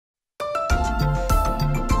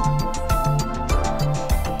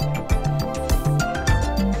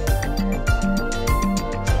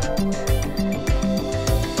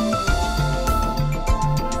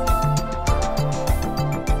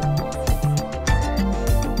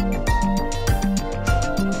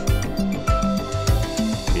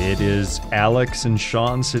is Alex and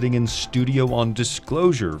Sean sitting in studio on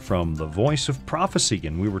Disclosure from the Voice of Prophecy,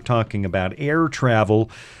 and we were talking about air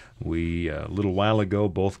travel. We, a little while ago,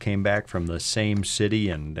 both came back from the same city,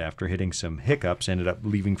 and after hitting some hiccups, ended up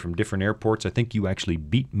leaving from different airports. I think you actually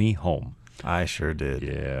beat me home. I sure did.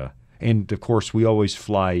 Yeah. And, of course, we always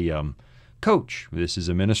fly coach. This is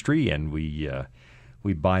a ministry, and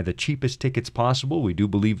we buy the cheapest tickets possible. We do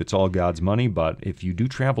believe it's all God's money, but if you do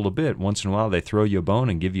travel a bit, once in a while they throw you a bone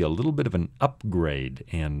and give you a little bit of an upgrade.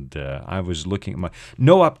 And I was looking at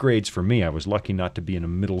no upgrades for me. I was lucky not to be in a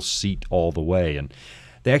middle seat all the way. And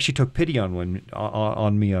they actually took pity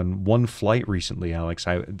on me on one flight recently, Alex.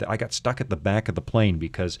 I got stuck at the back of the plane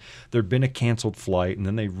because there'd been a canceled flight, and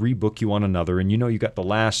then they rebook you on another, and you got the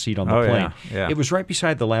last seat on the plane. Yeah. It was right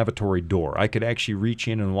beside the lavatory door. I could actually reach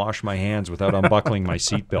in and wash my hands without unbuckling my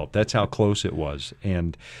seatbelt. That's how close it was.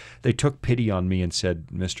 And they took pity on me and said,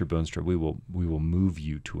 "Mr. Boonstra, we will move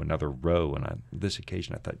you to another row." And on this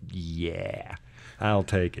occasion, I thought, yeah, I'll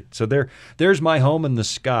take it. So there's my home in the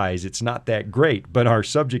skies. It's not that great, but our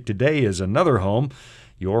subject today is another home,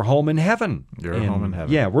 your home in heaven. Home in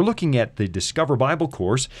heaven. Yeah, we're looking at the Discover Bible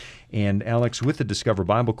course. And Alex, with the Discover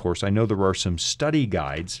Bible course, I know there are some study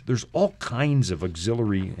guides. There's all kinds of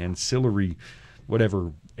ancillary,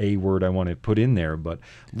 whatever a word I want to put in there, but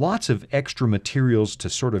lots of extra materials to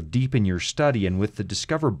sort of deepen your study. And with the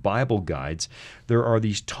Discover Bible guides, there are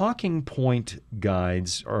these talking point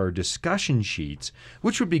guides or discussion sheets,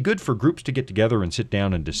 which would be good for groups to get together and sit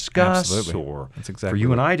down and discuss. Absolutely. Or That's exactly for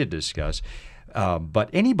you and I to discuss. But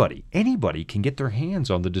anybody can get their hands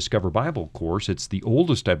on the Discover Bible course. It's the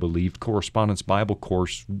oldest, I believe, correspondence Bible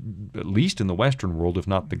course, at least in the Western world, if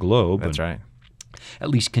not the globe. That's right. At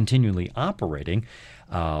least continually operating.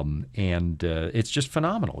 And it's just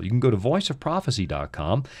phenomenal. You can go to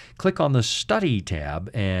voiceofprophecy.com, click on the study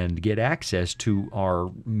tab, and get access to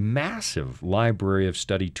our massive library of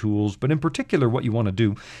study tools. But in particular, what you want to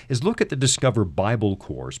do is look at the Discover Bible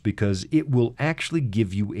course, because it will actually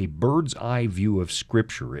give you a bird's eye view of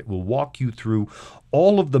Scripture. It will walk you through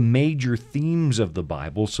all of the major themes of the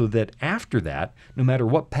Bible, so that after that, no matter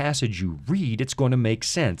what passage you read, it's going to make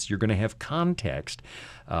sense. You're going to have context.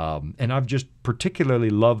 And I've just particularly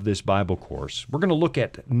loved this Bible course. We're going to look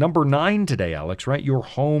at number 9 today, Alex, right? Your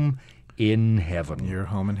home in heaven. Your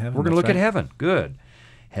home in heaven. We're going to look at heaven. Good.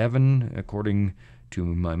 Heaven, according to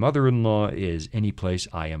my mother-in-law, is any place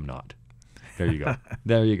I am not. There you go.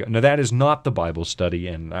 There you go. Now, that is not the Bible study,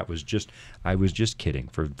 and I was just kidding.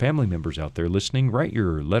 For family members out there listening, write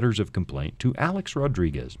your letters of complaint to Alex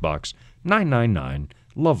Rodriguez, Box 999,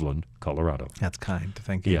 Loveland, Colorado. That's kind.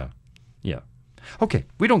 Thank you. Yeah. Okay,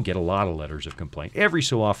 we don't get a lot of letters of complaint. Every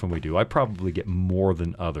so often we do. I probably get more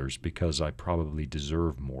than others because I probably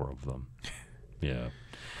deserve more of them. Yeah.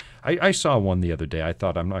 I saw one the other day. I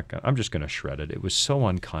thought I'm just going to shred it. It was so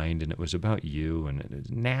unkind, and it was about you, and it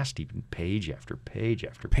was nasty, page after page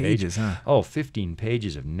after page. Pages, huh? Oh, 15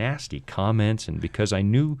 pages of nasty comments, and because I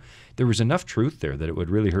knew there was enough truth there that it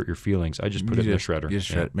would really hurt your feelings, I just put it in the shredder. You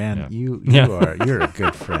shred, yeah. man. Yeah. You're a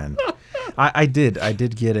good friend. I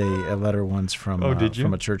did get a letter once from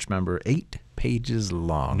from a church member, 8 pages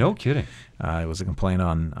long. No kidding. It was a complaint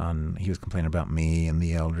on he was complaining about me and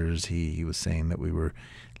the elders. He was saying that we were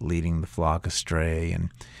leading the flock astray, and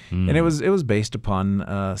it was based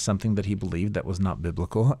upon something that he believed that was not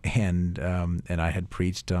biblical, and I had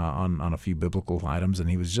preached on a few biblical items, and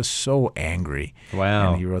he was just so angry.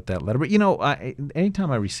 Wow. And he wrote that letter. But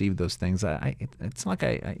anytime I receive those things, it's like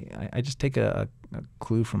I just take a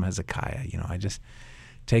clue from Hezekiah. I just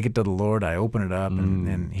take it to the Lord. I open it up,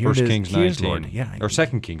 and here it is. 1 Kings 19. Lord. Yeah. Or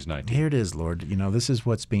 2 Kings 19. Here it is, Lord. This is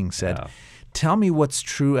what's being said. Yeah. Tell me what's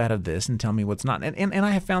true out of this, and tell me what's not. And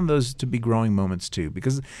I have found those to be growing moments too,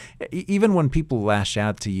 because even when people lash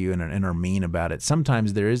out to you and are mean about it,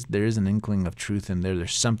 sometimes there is an inkling of truth in there.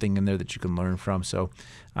 There's something in there that you can learn from. So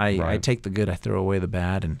I take the good, I throw away the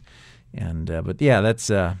bad, but yeah, that's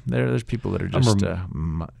there's people that are just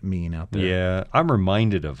mean out there. Yeah, I'm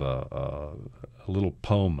reminded of a little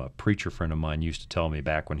poem a preacher friend of mine used to tell me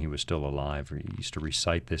back when he was still alive. He used to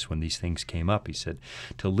recite this when these things came up. He said,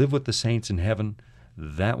 "To live with the saints in heaven,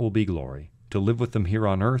 that will be glory. To live with them here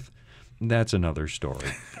on earth, that's another story."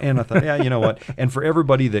 And I thought, yeah, you know what? And for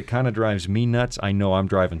everybody that kind of drives me nuts, I know I'm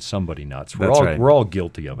driving somebody nuts. We're all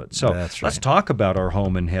guilty of it. So let's talk about our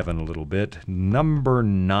home in heaven a little bit. Number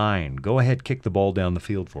 9. Go ahead, kick the ball down the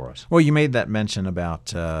field for us. Well, you made that mention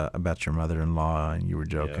about your mother-in-law, and you were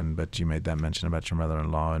joking, but you made that mention about your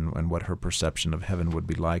mother-in-law and what her perception of heaven would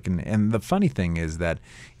be like. And the funny thing is that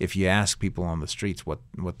if you ask people on the streets what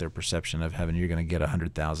their perception of heaven, you're going to get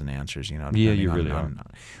 100,000 answers. Yeah, you really are.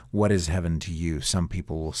 What is heaven to you? Some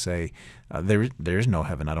people will say, there is no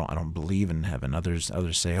heaven. I don't believe in heaven. Others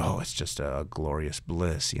say, oh, it's just a glorious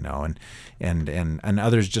bliss, and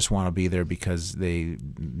others just want to be there because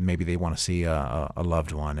maybe they want to see a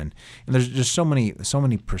loved one, and there's just so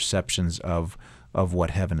many perceptions of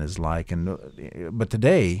what heaven is like. But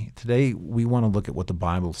today we want to look at what the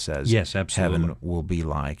Bible says. Yes, absolutely. Heaven will be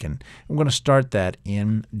like, and we're going to start that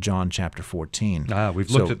in John chapter 14. We've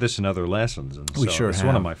looked at this in other lessons, and we sure it's have.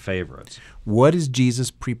 one of my favorites. What is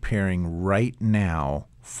Jesus preparing right now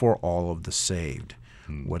for all of the saved?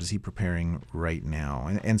 What is he preparing right now?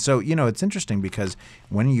 And so, it's interesting because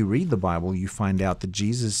when you read the Bible, you find out that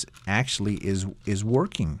Jesus actually is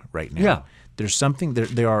working right now. Yeah. There's something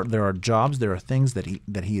there are jobs, there are things that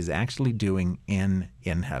he is actually doing in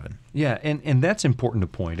heaven. Yeah, and that's important to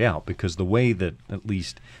point out, because the way that, at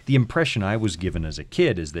least the impression I was given as a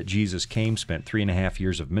kid, is that Jesus came, spent 3.5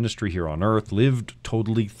 years of ministry here on earth, lived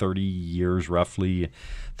totally 30 years, roughly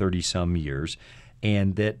 30-some years,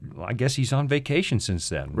 and that I guess he's on vacation since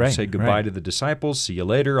then. Right, Say goodbye to the disciples, see you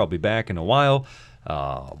later, I'll be back in a while.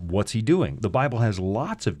 What's he doing? The Bible has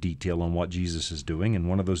lots of detail on what Jesus is doing, and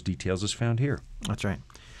one of those details is found here. That's right.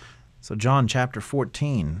 So John chapter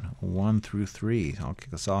 14, 1 through 3, I'll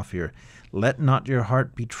kick us off here. Let not your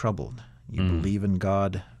heart be troubled. You believe in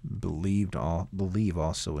God, believe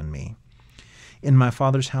also in me. In my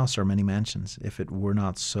Father's house are many mansions. If it were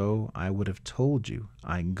not so, I would have told you.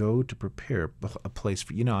 I go to prepare a place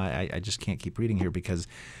for you. I just can't keep reading here because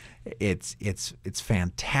it's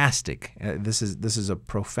fantastic. This is a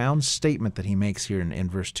profound statement that he makes here in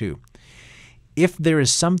verse 2. If there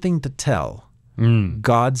is something to tell,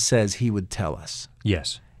 God says he would tell us.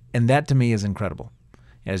 Yes. And that to me is incredible.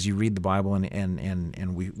 As you read the Bible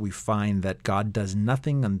and we find that God does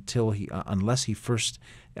nothing unless he first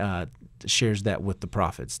shares that with the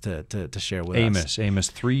prophets to share with us. Amos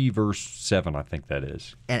 3, verse 7, I think that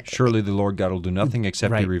is. Surely the Lord God will do nothing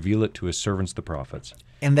except to reveal it to his servants, the prophets.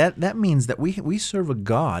 And that means that we serve a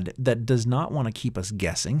God that does not want to keep us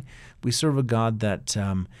guessing. We serve a God that's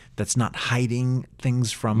not hiding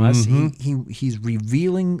things from us. He's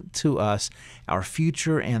revealing to us our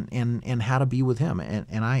future and how to be with him.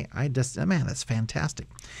 And I just, man, that's fantastic.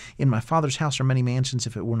 In my Father's house are many mansions.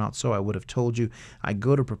 If it were not so, I would have told you. I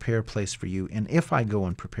go to prepare a place for you. And if I go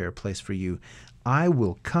and prepare a place for you, I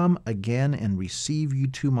will come again and receive you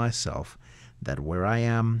to myself, that where I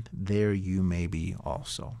am, there you may be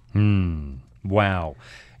also. Wow.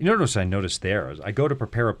 I noticed there, is I go to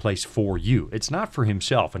prepare a place for you. It's not for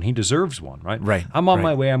himself, and he deserves one, right? Right. I'm on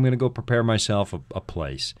my way. I'm going to go prepare myself a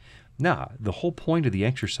place. No, the whole point of the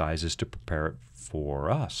exercise is to prepare it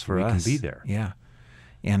for us. We can be there. Yeah.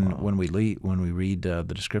 And when we read the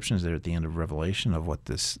descriptions there at the end of Revelation of what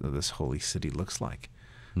this holy city looks like,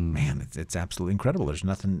 man, it's absolutely incredible. There's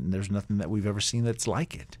nothing that we've ever seen that's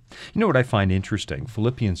like it. You know what I find interesting?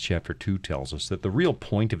 Philippians chapter 2 tells us that the real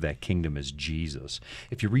point of that kingdom is Jesus.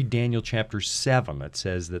 If you read Daniel chapter 7, it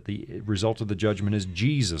says that the result of the judgment is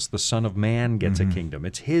Jesus, the Son of Man, gets a kingdom.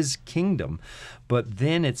 It's his kingdom. But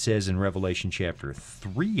then it says in Revelation chapter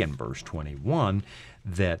 3 and verse 21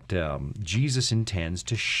 that Jesus intends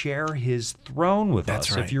to share his throne with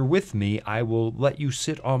us. Right. If you're with me, I will let you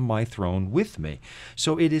sit on my throne with me.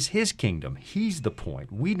 So it is his kingdom. He's the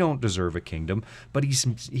point. We don't deserve a kingdom, but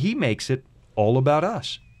he makes it all about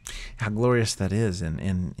us. How glorious that is,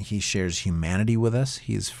 and he shares humanity with us.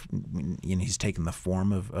 He's taken the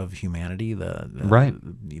form of humanity. Right.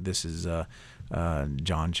 This is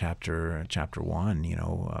John chapter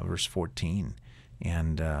 1, verse 14.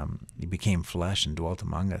 And he became flesh and dwelt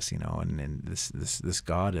among us, and this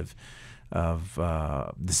God of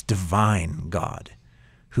this divine God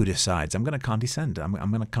who decides, I'm going to condescend. I'm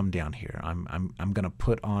going to come down here. I'm going to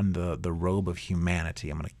put on the robe of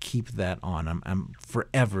humanity. I'm going to keep that on. I'm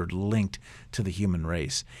forever linked to the human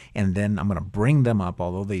race. And then I'm going to bring them up,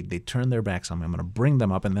 although they turn their backs on me. I'm going to bring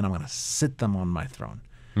them up, and then I'm going to sit them on my throne.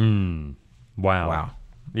 Wow.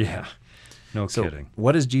 Yeah. No kidding.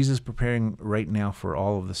 What is Jesus preparing right now for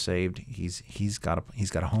all of the saved? He's got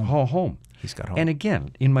a home. Home. He's got a home. And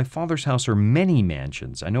again, in my Father's house are many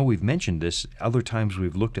mansions. I know we've mentioned this other times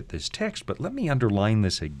we've looked at this text, but let me underline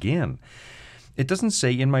this again. It doesn't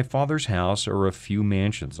say in my Father's house are a few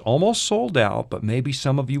mansions. Almost sold out, but maybe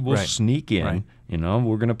some of you will sneak in. Right.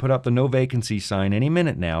 We're going to put up the no vacancy sign any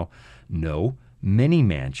minute now. No, many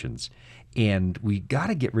mansions. And we got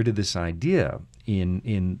to get rid of this idea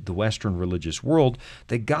in the Western religious world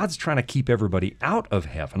that God's trying to keep everybody out of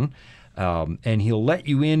heaven, and he'll let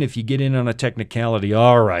you in if you get in on a technicality.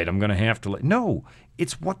 All right, I'm going to have to let... No,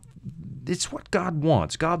 it's what it's what God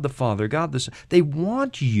wants. God the Father, God the Son. They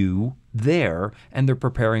want you there, and they're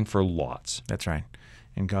preparing for lots. That's right.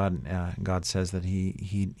 And God says that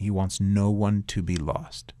He wants no one to be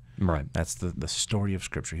lost. Right. That's the story of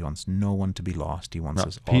Scripture. He wants no one to be lost. He wants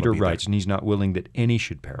us all Peter to be writes, there. and he's not willing that any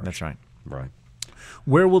should perish. That's right. Right.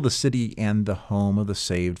 Where will the city and the home of the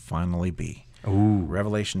saved finally be? Ooh.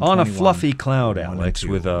 Revelation On 21, a fluffy cloud, 1 and Alex,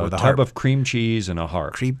 2, with a tub harp. of cream cheese and a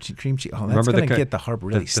harp. Cream cheese. Oh, that's Remember going to the get the harp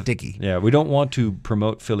really sticky. Yeah, we don't want to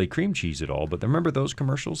promote Philly cream cheese at all, but remember those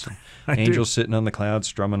commercials? Angels sitting on the clouds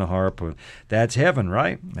strumming a harp. That's heaven,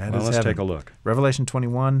 right? That well, is let's heaven. take a look. Revelation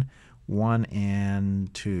 21, 1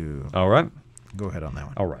 and 2. All right. Go ahead on that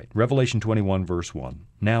one. All right. Revelation 21, verse 1.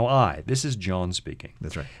 Now this is John speaking.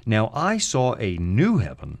 That's right. Now I saw a new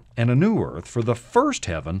heaven and a new earth, for the first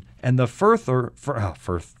heaven and the first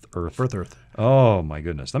earth. Oh, my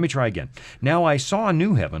goodness. Let me try again. Now I saw a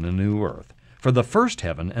new heaven and a new earth, for the first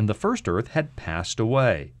heaven and the first earth had passed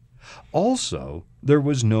away. Also, there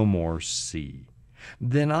was no more sea.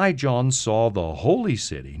 Then I, John, saw the holy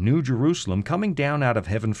city, New Jerusalem, coming down out of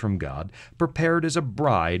heaven from God, prepared as a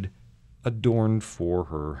bride adorned for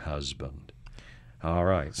her husband. All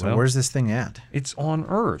right. So where's this thing at? It's on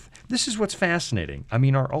earth. This is what's fascinating. I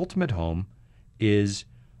mean, our ultimate home is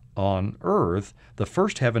on earth. The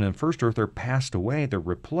first heaven and first earth are passed away. They're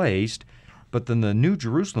replaced. But then the New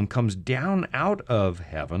Jerusalem comes down out of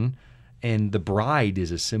heaven, and the bride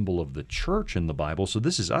is a symbol of the church in the Bible. So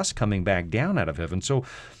this is us coming back down out of heaven. So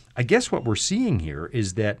I guess what we're seeing here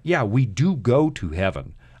is that, yeah, we do go to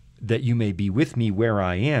heaven. That you may be with me where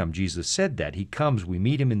I am. Jesus said that. He comes. We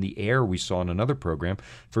meet him in the air. We saw in another program,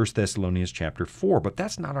 1 Thessalonians chapter 4. But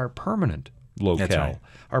that's not our permanent locale. That's right.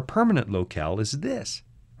 Our permanent locale is this.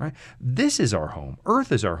 Right? This is our home.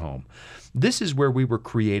 Earth is our home. This is where we were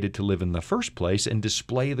created to live in the first place and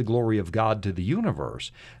display the glory of God to the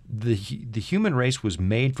universe. The human race was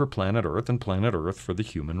made for planet Earth, and planet Earth for the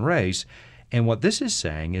human race. And what this is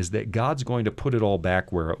saying is that God's going to put it all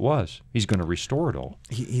back where it was. He's going to restore it all.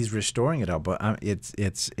 He's restoring it all, but it's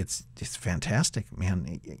fantastic,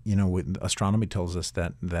 man. You know, astronomy tells us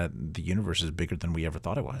that the universe is bigger than we ever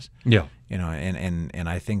thought it was. Yeah. You know, and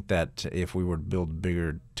I think that if we were to build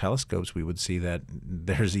bigger telescopes, we would see that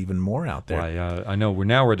there's even more out there. Well, I know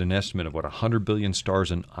we're at an estimate of 100 billion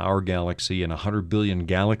stars in our galaxy and 100 billion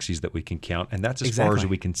galaxies that we can count, and that's as far as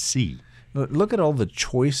we can see. Look at all the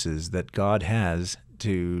choices that God has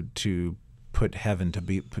to put heaven,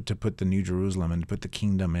 to put the New Jerusalem and to put the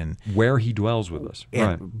kingdom in. Where he dwells with us.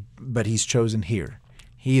 Right. But he's chosen here.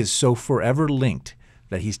 He is so forever linked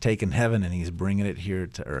that he's taken heaven and he's bringing it here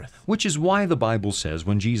to earth. Which is why the Bible says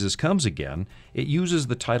when Jesus comes again, it uses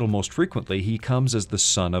the title most frequently, he comes as the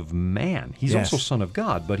Son of Man. He's also Son of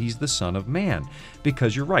God, but he's the Son of Man.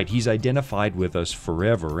 Because you're right, he's identified with us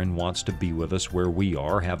forever and wants to be with us where we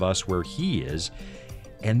are, have us where he is.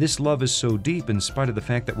 And this love is so deep, in spite of the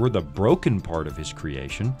fact that we're the broken part of his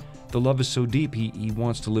creation, the love is so deep, he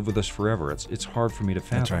wants to live with us forever. It's hard for me to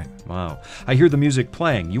fathom. That's right. Wow. I hear the music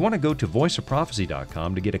playing. You want to go to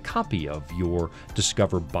voiceofprophecy.com to get a copy of your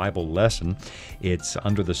Discover Bible lesson. It's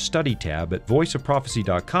under the Study tab at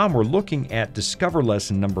voiceofprophecy.com. We're looking at Discover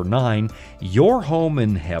Lesson number 9, Your Home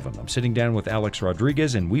in Heaven. I'm sitting down with Alex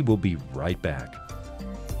Rodriguez, and we will be right back.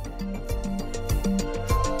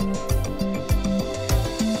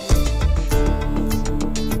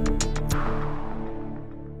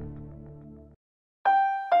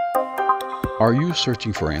 Are you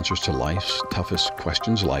searching for answers to life's toughest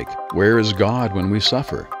questions like, where is God when we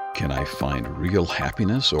suffer? Can I find real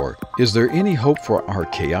happiness? Or is there any hope for our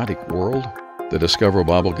chaotic world? The Discover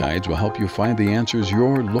Bible Guides will help you find the answers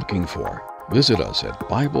you're looking for. Visit us at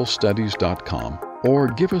BibleStudies.com or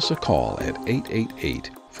give us a call at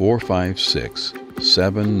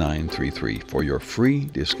 888-456-7933 for your free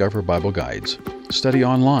Discover Bible Guides. Study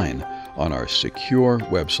online on our secure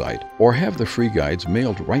website or have the free guides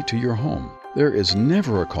mailed right to your home. There is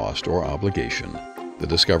never a cost or obligation. The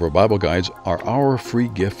Discover Bible Guides are our free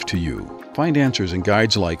gift to you. Find answers in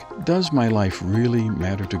guides like, Does my life really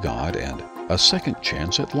matter to God? And A Second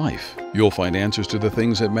Chance at Life. You'll find answers to the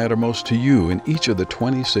things that matter most to you in each of the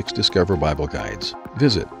 26 Discover Bible Guides.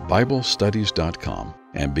 Visit BibleStudies.com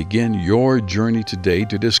and begin your journey today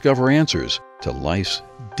to discover answers to life's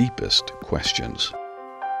deepest questions.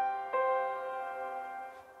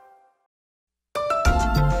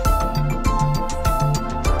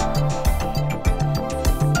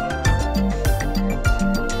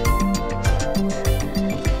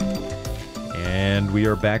 And we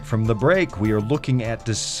are back from the break. We are looking at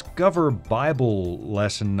Discover Bible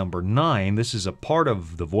lesson number 9. This is a part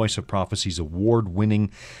of the Voice of Prophecy's award-winning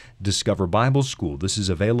Discover Bible School. This is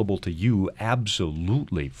available to you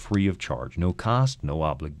absolutely free of charge. No cost, no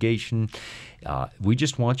obligation. We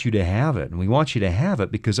just want you to have it. And we want you to have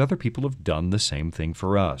it because other people have done the same thing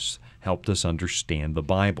for us, helped us understand the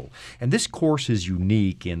Bible. And this course is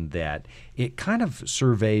unique in that it kind of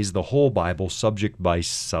surveys the whole Bible subject by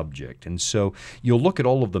subject. And so you'll look at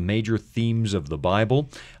all of the major themes of the Bible.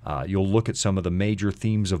 You'll look at some of the major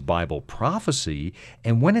themes of Bible prophecy.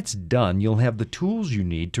 And when it's done, you'll have the tools you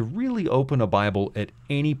need to really open a Bible at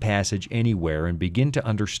any passage anywhere and begin to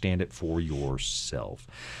understand it for yourself.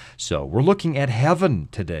 So we're looking at heaven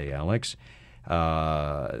today, Alex.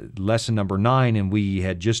 Lesson number 9, and we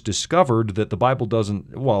had just discovered that the Bible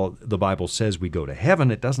doesn't, well, the Bible says we go to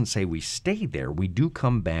heaven. It doesn't say we stay there. We do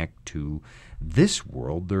come back to this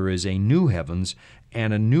world. There is a new heavens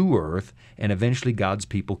and a new earth, and eventually God's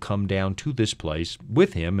people come down to this place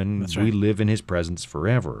with Him, and That's we right. live in His presence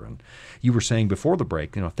forever. And you were saying before the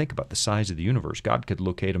break, think about the size of the universe. God could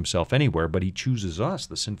locate Himself anywhere, but He chooses us,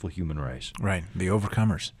 the sinful human race. Right, the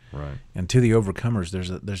overcomers. Right. And to the overcomers,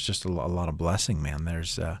 there's just a lot of blessing, man.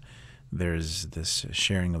 There's this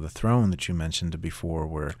sharing of the throne that you mentioned before,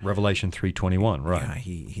 where Revelation 3:21, right. yeah,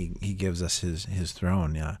 he gives us his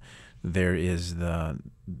throne. Yeah, there is the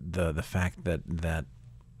fact that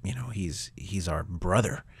he's our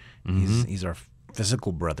brother. Mm-hmm. He's our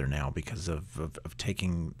physical brother now because of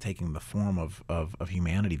taking the form of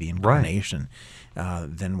humanity, the incarnation.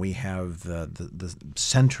 Then we have the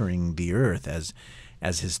centering the earth as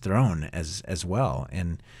his throne as well,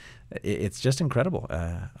 and it's just incredible.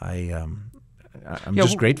 I'm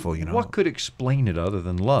just grateful, What could explain it other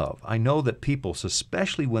than love? I know that people,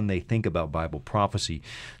 especially when they think about Bible prophecy,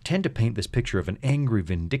 tend to paint this picture of an angry,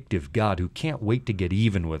 vindictive God who can't wait to get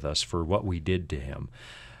even with us for what we did to Him.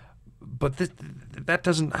 But that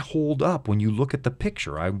doesn't hold up when you look at the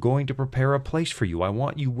picture. I'm going to prepare a place for you. I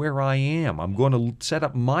want you where I am. I'm going to set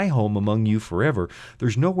up my home among you forever.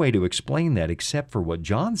 There's no way to explain that except for what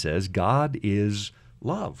John says. God is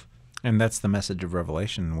love. And that's the message of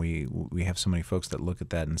Revelation. We have so many folks that look at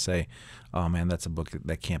that and say, "Oh man, that's a book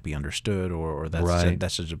that can't be understood," or that's Right.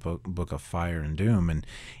 that's just a book of fire and doom. And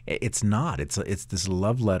it's not. It's this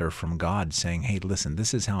love letter from God saying, "Hey, listen,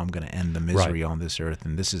 this is how I'm going to end the misery on this earth,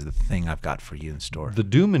 and this is the thing I've got for you in store." The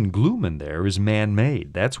doom and gloom in there is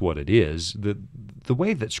man-made. That's what it is. The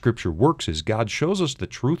way that Scripture works is God shows us the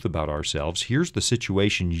truth about ourselves. Here's the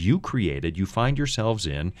situation you created, you find yourselves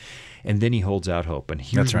in, and then He holds out hope. And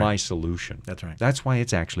here's That's right. my solution. That's right. That's why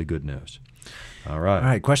it's actually good news. All right. All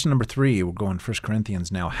right, question number 3. We're going 1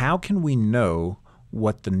 Corinthians now. How can we know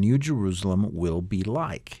what the New Jerusalem will be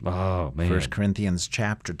like? Oh, man. 1 Corinthians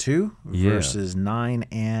chapter 2, Yeah. verses 9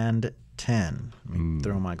 and 10. Let me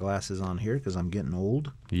throw my glasses on here because I'm getting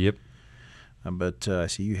old. Yep. But I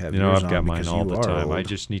see you have yours I've on got mine because all you the are time. old. I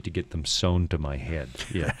just need to get them sewn to my head.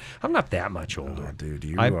 Yeah. I'm not that much older. Oh, dude,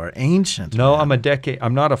 you I- are ancient. No, man.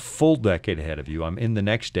 I'm not a full decade ahead of you. I'm in the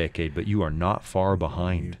next decade, but you are not far You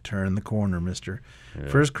behind. turn the corner, mister.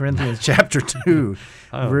 1 Corinthians chapter 2,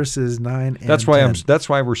 verses 9 and That's why 10. That's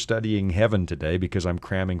why we're studying heaven today, because I'm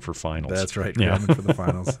cramming for finals. That's right, Yeah. cramming for the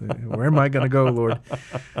finals. Where am I going to go, Lord?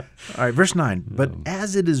 All right, verse 9. But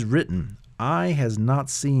as it is written, eye has not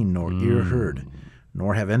seen nor ear heard,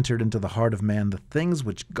 nor have entered into the heart of man the things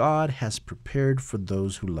which God has prepared for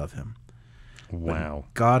those who love Him. Wow.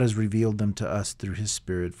 God has revealed them to us through His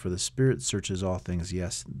Spirit, for the Spirit searches all things,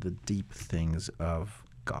 yes, the deep things of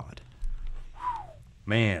God.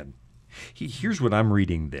 Man, here's what I'm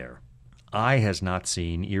reading there. Eye has not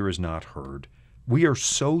seen, ear has not heard. We are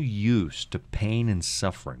so used to pain and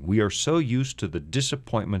suffering. We are so used to the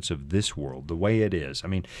disappointments of this world, the way it is. I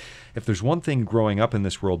mean, if there's one thing growing up in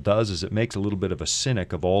this world does is it makes a little bit of a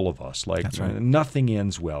cynic of all of us. Like, That's right. Nothing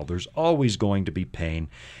ends well. There's always going to be pain.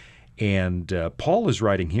 And Paul is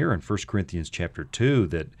writing here in 1 Corinthians chapter 2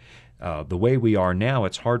 that the way we are now,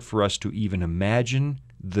 it's hard for us to even imagine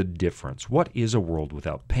the difference. What is a world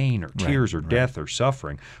without pain or tears or death or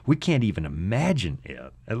suffering? We can't even imagine it.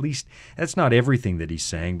 At least that's not everything that he's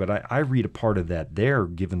saying, but I read a part of that there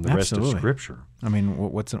given the rest of Absolutely. Scripture. I mean,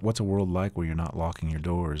 what's a world like where you're not locking your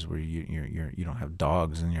doors, where you don't have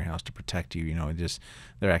dogs in your house to protect you?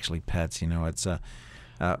 They're actually pets. It's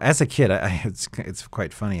as a kid, it's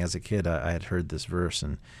quite funny. As a kid, I had heard this verse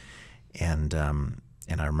and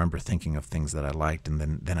I remember thinking of things that I liked, and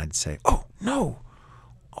then I'd say, "Oh no!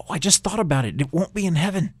 Oh, I just thought about it. It won't be in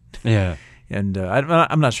heaven." Yeah. And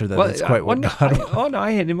I'm not sure that's quite what God.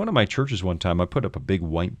 I had in one of my churches one time, I put up a big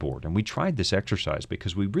whiteboard, and we tried this exercise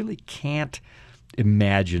because we really can't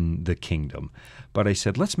imagine the kingdom. But I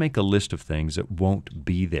said, let's make a list of things that won't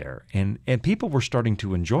be there. And people were starting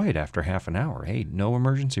to enjoy it after half an hour. Hey, no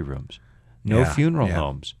emergency rooms, no funeral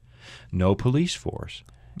homes, no police force.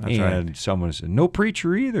 That's and someone said, no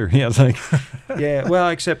preacher either. Yeah, it's like, yeah, well,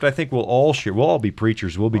 except I think we'll all be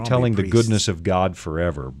preachers. We'll be telling the goodness of God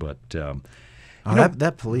forever. But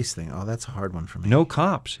that police thing, that's a hard one for me. No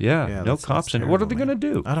cops, no cops. And what are they going to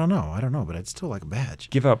do? I don't know, but it's still like a badge.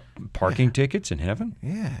 Give up parking tickets in heaven?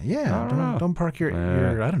 Yeah. Don't park your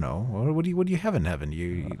I don't know. What do you have in heaven?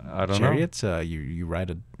 I don't chariots? know. You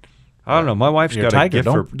ride a I don't know. My wife's got tiger. a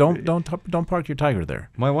gift Don't park your tiger there.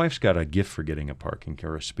 My wife's got a gift for getting a parking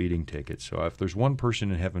or a speeding ticket. So if there's one person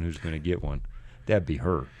in heaven who's going to get one, that'd be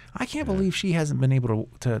her. I can't believe she hasn't been able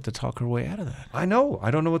to talk her way out of that. I know. I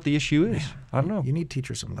don't know what the issue is. I don't know. You need to teach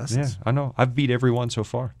her some lessons. Yeah, I know. I've beat everyone so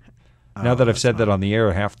far. Now that I've said that on the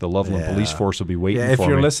air, half the Loveland police force will be waiting for me. If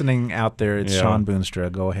you're listening out there, it's Sean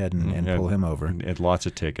Boonstra. Go ahead and pull him over. And lots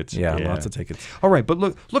of tickets. Yeah, lots of tickets. All right, but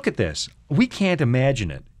look at this. We can't imagine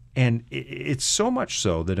it. And it's so much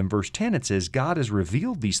so that in verse 10 it says, God has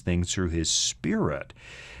revealed these things through His Spirit.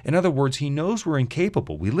 In other words, He knows we're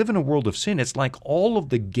incapable. We live in a world of sin. It's like all of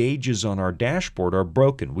the gauges on our dashboard are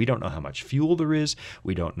broken. We don't know how much fuel there is.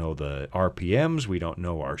 We don't know the RPMs. We don't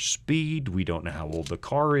know our speed. We don't know how old the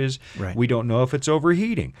car is. Right. We don't know if it's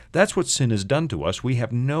overheating. That's what sin has done to us. We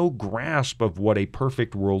have no grasp of what a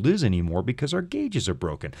perfect world is anymore because our gauges are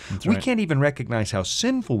broken. We can't even recognize how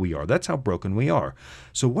sinful we are. That's how broken we are.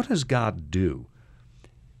 So what does God do?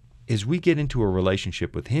 As we get into a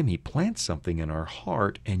relationship with Him, He plants something in our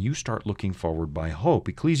heart, and you start looking forward by hope.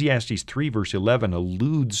 Ecclesiastes 3, verse 11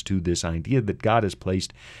 alludes to this idea that God has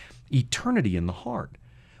placed eternity in the heart.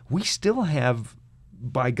 We still have,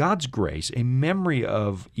 by God's grace, a memory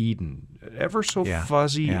of Eden, ever so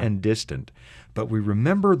fuzzy and distant, but we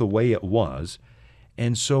remember the way it was.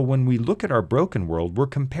 And so when we look at our broken world, we're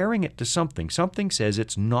comparing it to something. Something says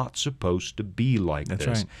it's not supposed to be like this.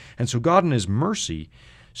 Right. And so God in His mercy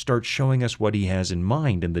starts showing us what He has in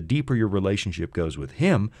mind. And the deeper your relationship goes with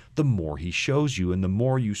Him, the more He shows you, and the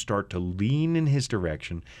more you start to lean in His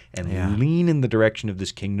direction and lean in the direction of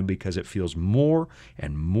this kingdom, because it feels more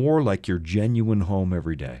and more like your genuine home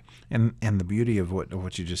every day. And the beauty of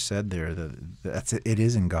what you just said there, it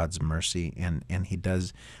is in God's mercy, and He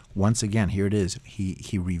does, once again, here it is,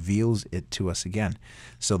 He reveals it to us again.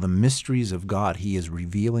 So the mysteries of God He is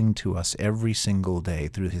revealing to us every single day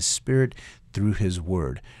through His Spirit, through His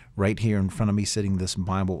Word. Right here in front of me sitting this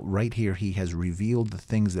Bible, right here He has revealed the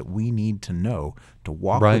things that we need to know to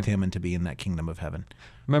walk with Him and to be in that kingdom of heaven.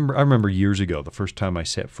 I remember years ago, the first time I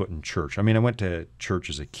set foot in church. I mean, I went to church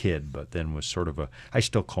as a kid, but then was sort of I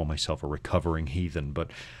still call myself a recovering heathen,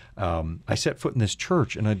 but I set foot in this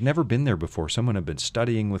church, and I'd never been there before. Someone had been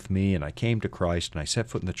studying with me, and I came to Christ, and I set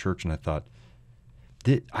foot in the church, and I thought,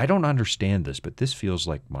 I don't understand this, but this feels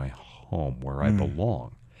like my home where I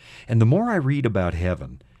belong. And the more I read about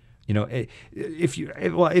heaven, you know, if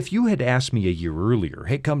you had asked me a year earlier,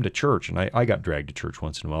 hey, come to church, and I got dragged to church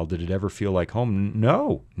once in a while, did it ever feel like home?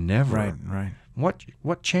 No, never. Right.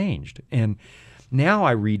 What changed? And now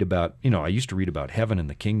I read about, I used to read about heaven and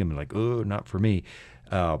the kingdom and like, oh, not for me.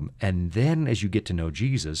 And then as you get to know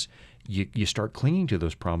Jesus, you start clinging to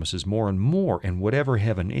those promises more and more. And whatever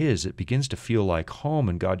heaven is, it begins to feel like home,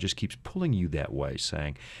 and God just keeps pulling you that way,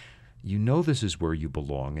 saying, you know this is where you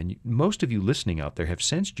belong. And most of you listening out there have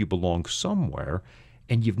sensed you belong somewhere,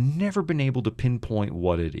 and you've never been able to pinpoint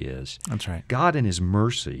what it is. That's right. God in His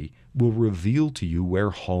mercy will reveal to you where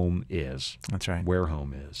home is. That's right. Where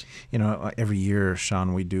home is. Every year,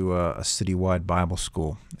 Sean, we do a citywide Bible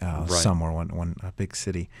school somewhere, a big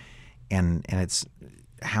city. And it's,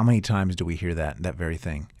 how many times do we hear that very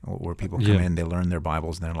thing, where people come in, they learn their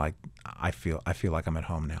Bibles, and they're like, I feel like I'm at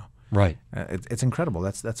home now. Right. It's incredible.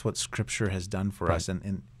 That's what Scripture has done for us,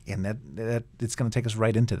 and that it's going to take us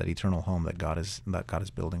right into that eternal home that God is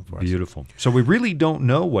building for us. Beautiful. So we really don't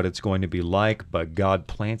know what it's going to be like, but God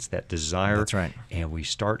plants that desire. That's right. And we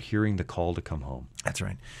start hearing the call to come home. That's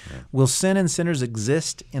right. Yeah. Will sin and sinners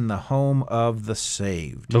exist in the home of the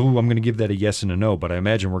saved? Oh, I'm going to give that a yes and a no, but I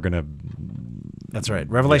imagine we're going to... That's right.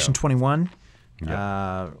 Revelation 21.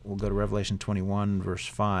 We'll go to Revelation 21, verse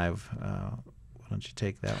 5. Why don't you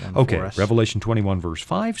take that one for us? Revelation 21, verse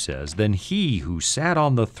 5 says, Then He who sat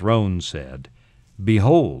on the throne said,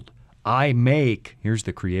 Behold, I make, here's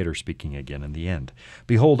the Creator speaking again in the end,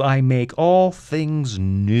 Behold, I make all things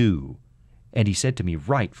new. And He said to me,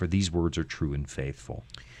 Write, for these words are true and faithful.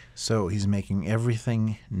 So He's making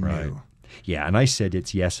everything new. Right. Yeah, and I said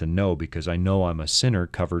it's yes and no because I know I'm a sinner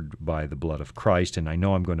covered by the blood of Christ, and I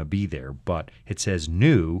know I'm going to be there. But it says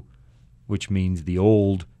new, which means the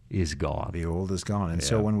old is gone. The old is gone. And Yeah.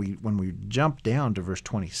 so when we jump down to verse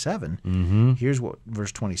 27, here's what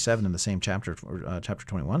verse 27 in the same chapter, chapter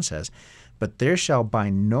 21 says, "But there shall by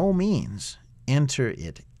no means enter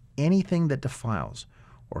it anything that defiles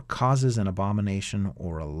or causes an abomination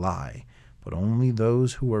or a lie, but only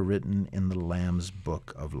those who are written in the Lamb's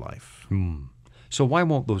book of life." So why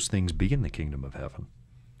won't those things be in the kingdom of heaven?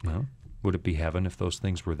 Well, would it be heaven if those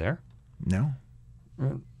things were there? No.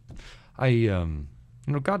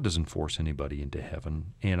 God doesn't force anybody into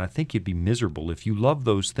heaven, and I think you'd be miserable if you love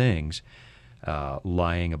those things,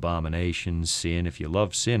 lying, abominations, sin. If you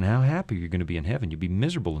love sin, how happy you're going to be in heaven? You'd be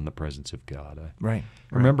miserable in the presence of God. Right.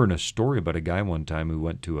 I remember in a story about a guy one time who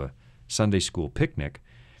went to a Sunday school picnic,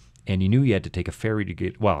 and he knew he had to take a ferry to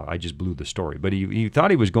get, well, I just blew the story, but he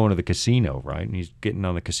thought he was going to the casino, right? And he's getting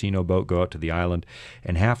on the casino boat, go out to the island,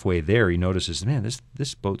 and halfway there he notices, man,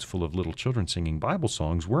 this boat's full of little children singing Bible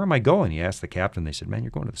songs. Where am I going? He asked the captain. They said, man,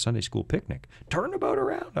 you're going to the Sunday school picnic. Turn the boat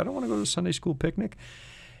around. I don't want to go to the Sunday school picnic.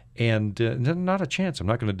 And not a chance. I'm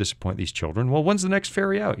not going to disappoint these children. Well, when's the next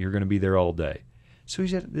ferry out? You're going to be there all day. So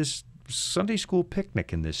he's at this Sunday school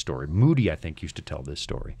picnic in this story. Moody, I think, used to tell this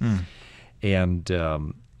story.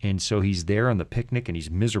 And so he's there on the picnic, and he's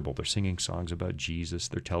miserable. They're singing songs about Jesus.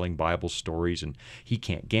 They're telling Bible stories, and he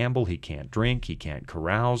can't gamble, he can't drink, he can't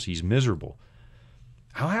carouse. He's miserable.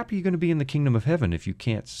 How happy are you going to be in the kingdom of heaven if you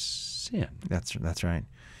can't sin? That's right.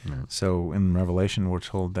 Yeah. So in Revelation, we're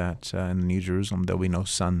told that in the New Jerusalem there'll be no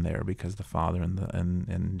sun there because the Father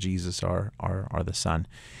and Jesus are the Son.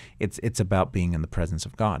 It's about being in the presence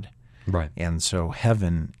of God. Right. And so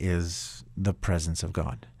heaven is the presence of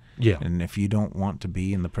God. Yeah. And if you don't want to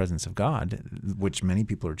be in the presence of God, which many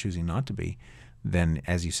people are choosing not to be, then,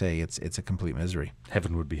 as you say, it's a complete misery.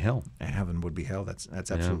 Heaven would be hell. Heaven would be hell. That's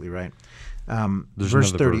absolutely right. There's verse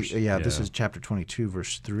another 30. verse. Yeah, this is chapter 22,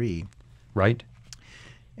 verse 3. Right?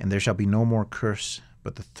 "And there shall be no more curse,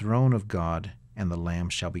 but the throne of God and the Lamb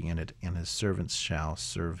shall be in it, and his servants shall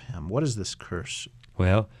serve him." What is this curse?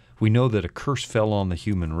 Well, we know that a curse fell on the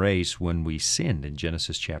human race when we sinned in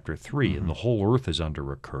Genesis chapter 3, and the whole earth is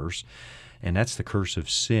under a curse. And that's the curse of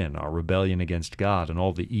sin, our rebellion against God, and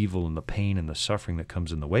all the evil and the pain and the suffering that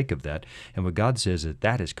comes in the wake of that. And what God says is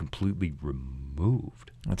that is completely removed.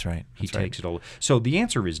 That's right. He takes it all. So the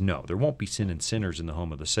answer is no. There won't be sin and sinners in the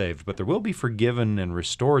home of the saved, but there will be forgiven and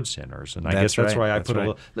restored sinners. And I guess that's why I put a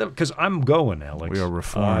little, because I'm going, Alex. We are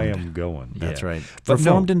reformed. I am going. That's right. But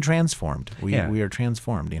Reformed and transformed. We are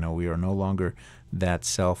transformed. We are no longer that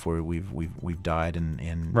self where we've died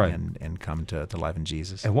and come to life in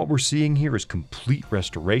Jesus. And what we're seeing here is complete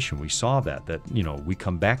restoration. We saw that we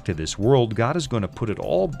come back to this world. God is going to put it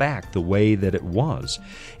all back the way that it was.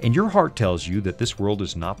 And your heart tells you that this world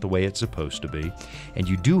is not the way it's supposed to be. And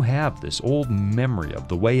you do have this old memory of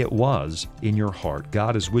the way it was in your heart.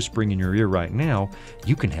 God is whispering in your ear right now,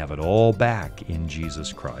 you can have it all back in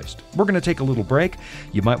Jesus Christ. We're going to take a little break.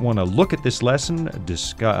 You might want to look at this lesson,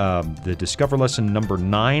 the Discover Lesson number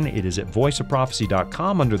 9. It is at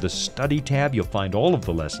voiceofprophecy.com under the Study tab. You'll find all of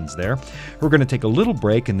the lessons there. We're going to take a little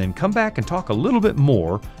break and then come back and talk a little bit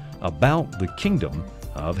more about the kingdom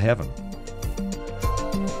of heaven.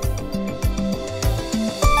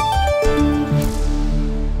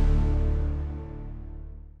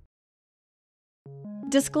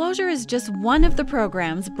 Disclosure is just one of the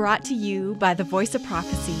programs brought to you by the Voice of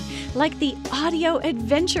Prophecy, like the audio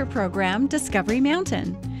adventure program Discovery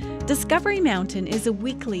Mountain. Discovery Mountain is a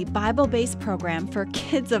weekly Bible-based program for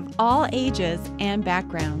kids of all ages and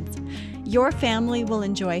backgrounds. Your family will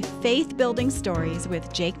enjoy faith-building stories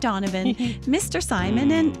with Jake Donovan, Mr.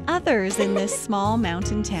 Simon, and others in this small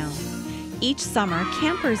mountain town. Each summer,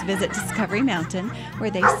 campers visit Discovery Mountain, where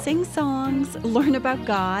they sing songs, learn about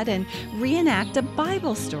God, and reenact a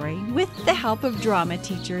Bible story with the help of drama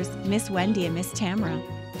teachers Miss Wendy and Miss Tamara.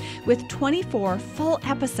 With 24 full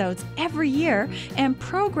episodes every year and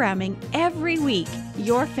programming every week,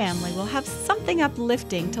 your family will have something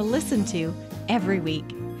uplifting to listen to every week.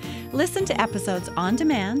 Listen to episodes on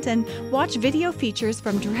demand and watch video features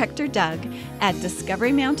from Director Doug at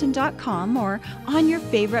discoverymountain.com or on your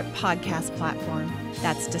favorite podcast platform.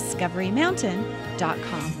 That's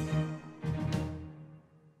discoverymountain.com.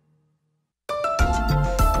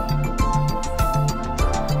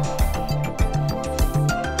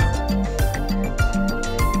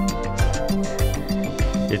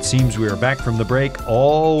 It seems we are back from the break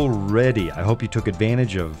already. I hope you took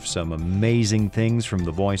advantage of some amazing things from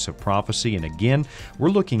the Voice of Prophecy. And again, we're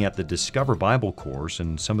looking at the Discover Bible course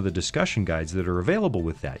and some of the discussion guides that are available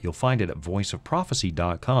with that. You'll find it at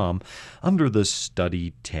voiceofprophecy.com under the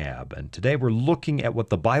Study tab. And today we're looking at what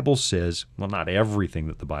the Bible says, well, not everything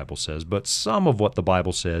that the Bible says, but some of what the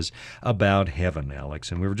Bible says about heaven,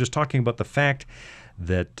 Alex. And we were just talking about the fact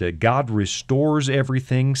that God restores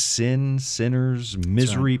everything, sin, sinners,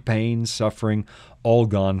 misery, pain, suffering, all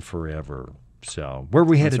gone forever. So where are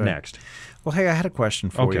we headed next? Well, hey, I had a question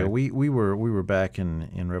for you. We were back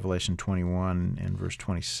in Revelation 21 and verse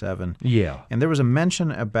 27. Yeah. And there was a mention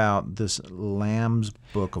about this Lamb's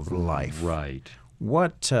Book of Life. Right.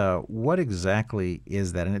 What exactly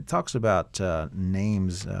is that? And it talks about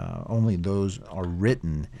names, only those are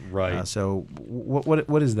written. Right. So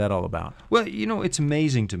what is that all about? Well, you know, it's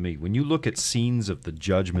amazing to me. When you look at scenes of the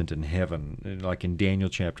judgment in heaven, like in Daniel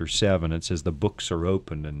chapter 7, it says the books are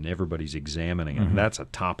opened and everybody's examining it. And that's a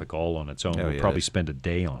topic all on its own. We'll probably spend a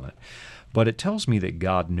day on it. But it tells me that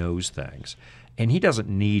God knows things. And he doesn't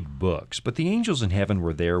need books. But the angels in heaven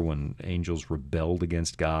were there when angels rebelled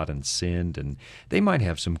against God and sinned, and they might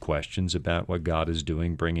have some questions about what God is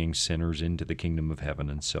doing, bringing sinners into the kingdom of heaven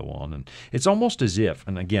and so on. And it's almost as if,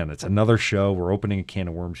 and again, it's another show, we're opening a can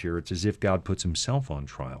of worms here, it's as if God puts himself on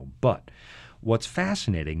trial. But what's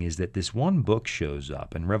fascinating is that this one book shows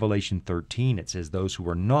up. In Revelation 13, it says those who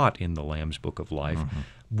are not in the Lamb's Book of Life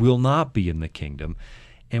will not be in the kingdom.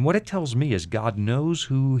 And what it tells me is God knows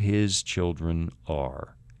who his children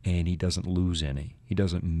are, and he doesn't lose any. He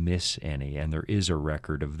doesn't miss any. And there is a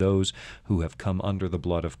record of those who have come under the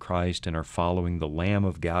blood of Christ and are following the Lamb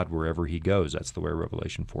of God wherever he goes. That's the way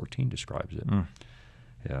Revelation 14 describes it.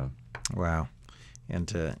 Yeah. Wow. And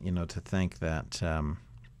to think that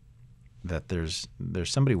that there's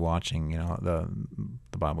somebody watching. The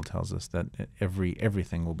Bible tells us that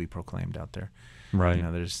everything will be proclaimed out there. Right.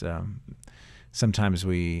 There's sometimes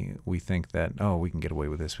we think that, we can get away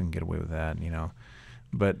with this, we can get away with that,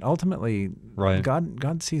 but ultimately,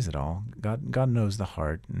 God sees it all. God knows the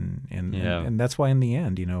heart, and that's why in the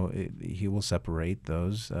end, he will separate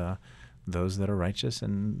those that are righteous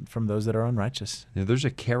and from those that are unrighteous. There's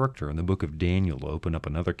a character in the book of Daniel to open up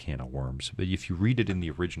another can of worms, but if you read it in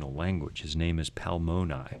the original language, his name is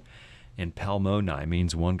Palmoni, and Palmoni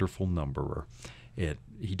means wonderful numberer.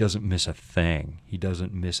 He doesn't miss a thing. He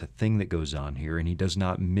doesn't miss a thing that goes on here, and he does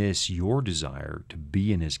not miss your desire to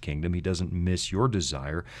be in his kingdom. He doesn't miss your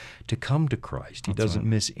desire to come to Christ. He doesn't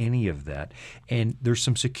miss any of that. And there's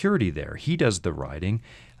some security there. He does the writing.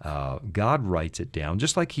 God writes it down,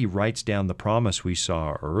 just like he writes down the promise we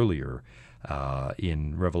saw earlier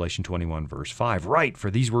in Revelation 21, verse 5. Write,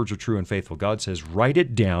 for these words are true and faithful. God says, write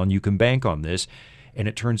it down. You can bank on this. And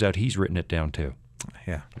it turns out he's written it down too.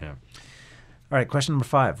 Yeah. Yeah. All right, question number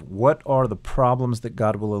 5. What are the problems that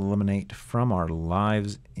God will eliminate from our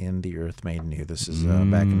lives in the earth made new? This is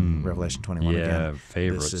back in Revelation 21 again. Yeah,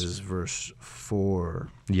 favorites. This is verse 4.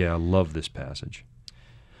 Yeah, I love this passage.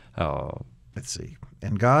 Let's see.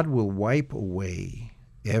 And God will wipe away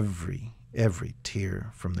every tear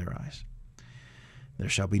from their eyes. There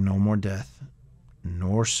shall be no more death,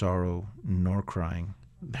 nor sorrow, nor crying.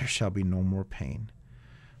 There shall be no more pain,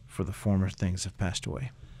 for the former things have passed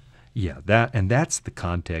away. Yeah, that's the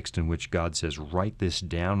context in which God says, write this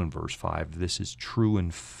down in verse 5. This is true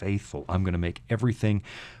and faithful. I'm going to make everything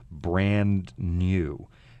brand new.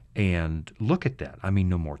 And look at that. I mean,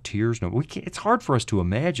 no more tears. It's hard for us to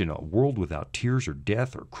imagine a world without tears or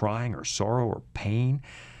death or crying or sorrow or pain.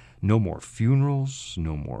 No more funerals,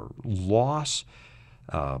 no more loss.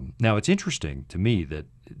 Now, it's interesting to me that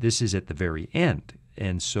this is at the very end.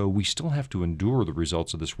 And so we still have to endure the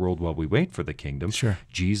results of this world while we wait for the kingdom. Sure.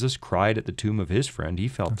 Jesus cried at the tomb of his friend. He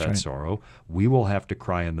felt that sorrow. We will have to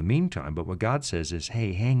cry in the meantime. But what God says is,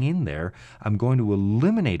 hey, hang in there. I'm going to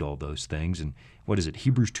eliminate all those things. And what is it?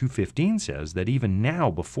 Hebrews 2:15 says that even now,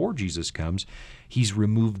 before Jesus comes, he's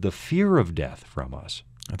removed the fear of death from us.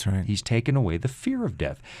 That's right. He's taken away the fear of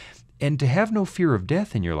death. And to have no fear of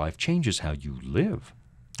death in your life changes how you live.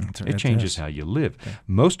 It changes how you live. Yeah.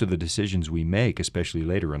 Most of the decisions we make, especially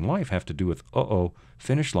later in life, have to do with,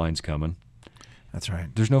 finish line's coming. That's right.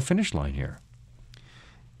 There's no finish line here.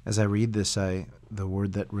 As I read this, the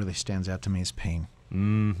word that really stands out to me is pain.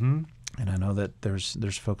 Mm-hmm. And I know that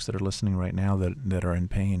there's folks that are listening right now that are in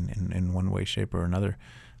pain in one way, shape, or another.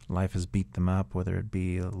 Life has beat them up, whether it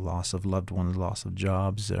be a loss of loved ones, loss of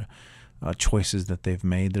jobs, choices that they've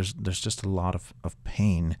made. There's just a lot of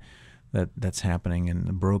pain that's happening and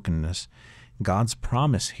the brokenness. God's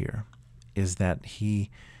promise here is that he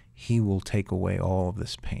will take away all of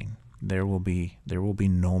this pain. there will be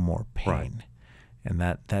no more pain. Right. And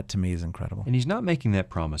that to me is incredible. And he's not making that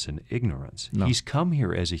promise in ignorance. No. He's come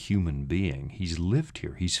here as a human being. He's lived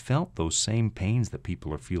here. He's felt those same pains that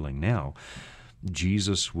people are feeling now.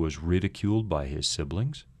 Jesus was ridiculed by his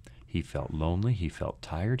siblings. He felt lonely. He felt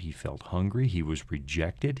tired. He felt hungry. He was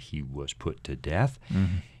rejected. He was put to death.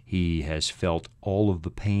 Mm-hmm. He has felt all of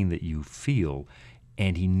the pain that you feel,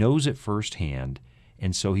 and he knows it firsthand.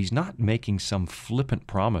 And so he's not making some flippant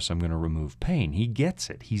promise, I'm going to remove pain. He gets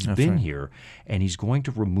it. He's That's been right. here, and he's going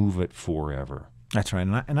to remove it forever. That's right.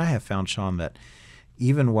 And I have found, Sean, that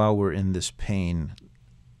even while we're in this pain,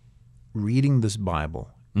 reading this Bible,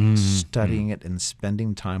 studying it, and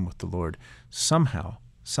spending time with the Lord, somehow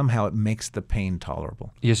it makes the pain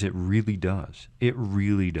tolerable. Yes, it really does. It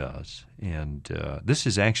really does. And this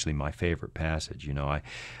is actually my favorite passage. You know,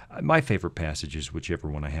 my favorite passage is whichever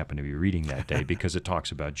one I happen to be reading that day because it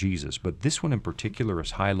talks about Jesus. But this one in particular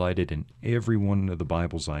is highlighted in every one of the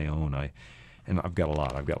Bibles I own. And I've got a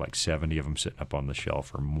lot. I've got like 70 of them sitting up on the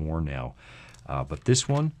shelf or more now. But this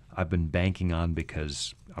one I've been banking on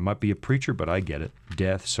because I might be a preacher, but I get it.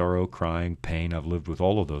 Death, sorrow, crying, pain. I've lived with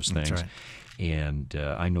all of those things. That's right. And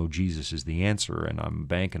I know Jesus is the answer, and I'm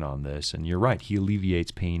banking on this. And you're right. He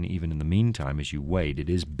alleviates pain even in the meantime as you wait. It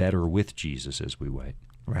is better with Jesus as we wait.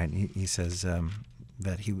 Right. He says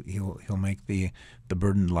that he'll make the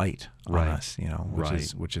burden light on Right. us. You know,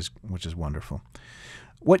 Right. which is wonderful.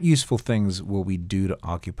 What useful things will we do to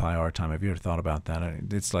occupy our time? Have you ever thought about that?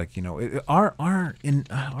 It's like, you know,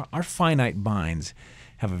 our finite minds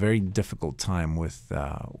have a very difficult time with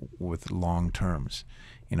long terms.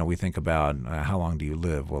 You know, we think about how long do you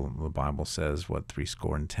live? Well, the Bible says,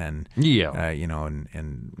 70. Yeah. You know,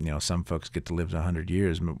 and you know, some folks get to live to 100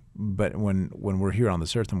 years. But when we're here on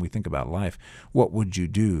this earth and we think about life, what would you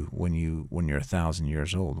do when you're 1,000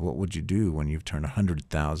 years old? What would you do when you've turned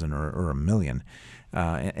 100,000 or a million?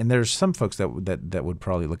 And there's some folks that would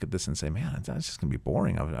probably look at this and say, "Man, that's just going to be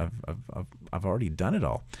boring. I've already done it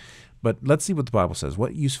all." But let's see what the Bible says.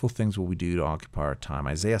 What useful things will we do to occupy our time?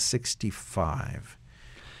 Isaiah 65.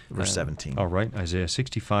 Verse 17. All right, Isaiah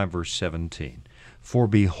 65, verse 17. For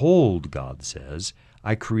behold, God says,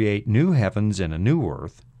 I create new heavens and a new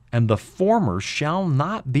earth, and the former shall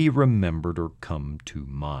not be remembered or come to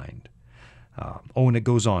mind. And it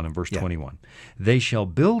goes on in verse 21. They shall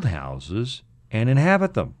build houses and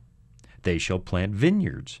inhabit them. They shall plant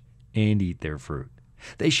vineyards and eat their fruit.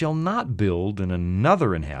 They shall not build and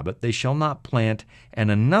another inhabit. They shall not plant and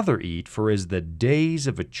another eat. For as the days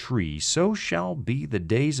of a tree, so shall be the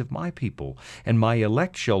days of my people, and my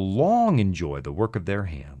elect shall long enjoy the work of their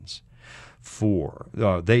hands.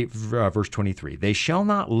 Verse 23, they shall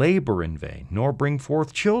not labor in vain, nor bring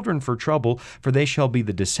forth children for trouble, for they shall be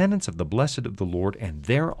the descendants of the blessed of the Lord, and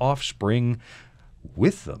their offspring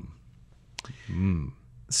with them.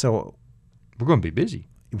 So we're going to be busy.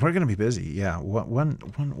 We're going to be busy, yeah.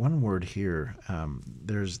 One word here.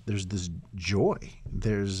 There's this joy.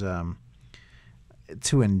 There's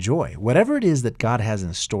to enjoy whatever it is that God has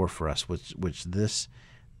in store for us, which this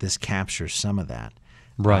captures some of that.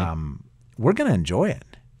 Right. We're going to enjoy it.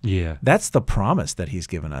 Yeah. That's the promise that He's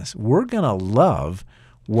given us. We're going to love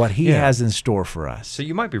what He has in store for us. So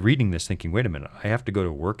you might be reading this thinking, wait a minute, I have to go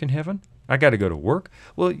to work in heaven? I got to go to work?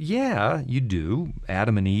 Well, yeah, you do.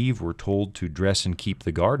 Adam and Eve were told to dress and keep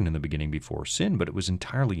the garden in the beginning before sin, but it was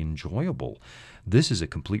entirely enjoyable. This is a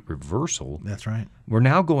complete reversal. That's right. We're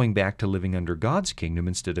now going back to living under God's kingdom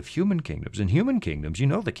instead of human kingdoms. In human kingdoms, you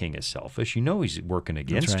know the king is selfish. You know he's working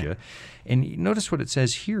against you. And you notice what it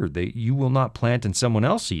says here, you will not plant and someone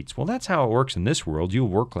else eats. Well, that's how it works in this world. You'll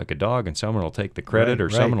work like a dog and someone will take the credit or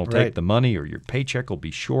someone will take the money or your paycheck will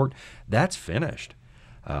be short. That's finished.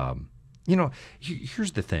 You know,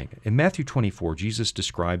 here's the thing. In Matthew 24, Jesus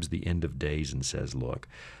describes the end of days and says, look,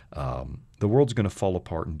 the world's going to fall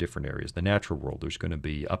apart in different areas. The natural world, there's going to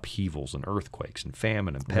be upheavals and earthquakes and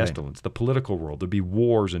famine and pestilence. Right. The political world, there'll be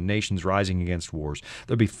wars and nations rising against wars.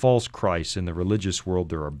 There'll be false Christs. In the religious world,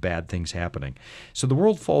 there are bad things happening. So the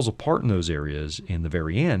world falls apart in those areas in the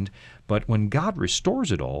very end, but when God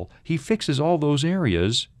restores it all, He fixes all those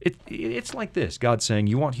areas. It's like this. God's saying,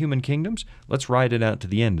 you want human kingdoms? Let's ride it out to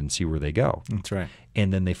the end and see where they go. That's right.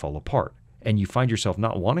 And then they fall apart. And you find yourself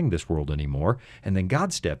not wanting this world anymore, and then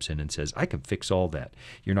God steps in and says, I can fix all that.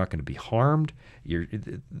 You're not going to be harmed.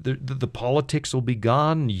 The politics will be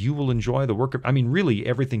gone. You will enjoy the work of, really,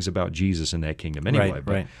 everything's about Jesus in that kingdom anyway.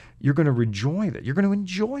 But you're going to enjoy that. You're going to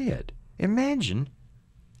enjoy it. Imagine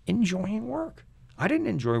enjoying work. I didn't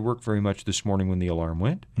enjoy work very much this morning when the alarm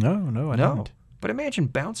went. No, I didn't. But imagine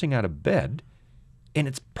bouncing out of bed, and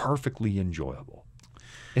it's perfectly enjoyable.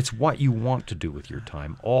 It's what you want to do with your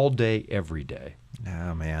time all day, every day.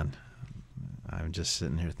 Oh man, I'm just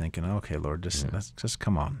sitting here thinking, okay, Lord, let's just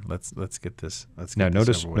come on, let's get this. Let's get Now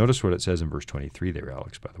this over with. notice what it says in verse 23 there,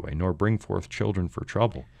 Alex. By the way, nor bring forth children for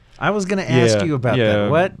trouble. I was going to ask you about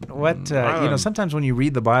that. Yeah. Sometimes when you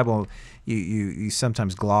read the Bible, you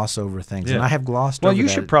sometimes gloss over things, and I have glossed over Well, that. you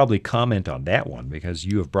should probably comment on that one because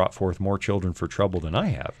you have brought forth more children for trouble than I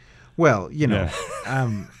have. Well,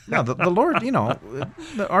 no, the Lord,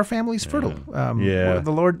 our family's fertile.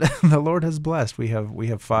 The Lord has blessed. We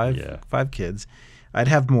have five kids. I'd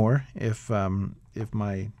have more if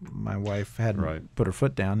my wife hadn't put her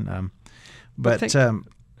foot down. But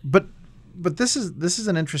this is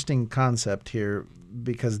an interesting concept here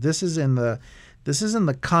because this is in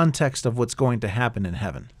the context of what's going to happen in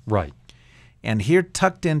heaven. Right. And here,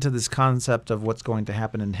 tucked into this concept of what's going to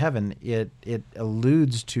happen in heaven, it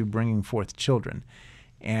alludes to bringing forth children,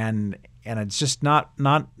 and it's just not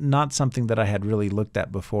something that I had really looked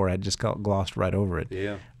at before. I just glossed right over it.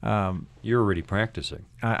 Yeah. You're already practicing.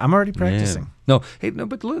 I'm already practicing. Yeah.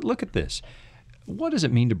 But look at this. What does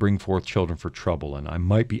it mean to bring forth children for trouble? And I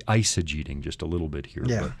might be eisegeting just a little bit here.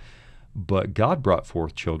 Yeah. But God brought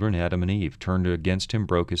forth children, Adam and Eve, turned against him,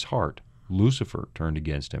 broke his heart. Lucifer turned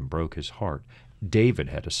against him, broke his heart. David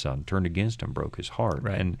had a son, turned against him, broke his heart.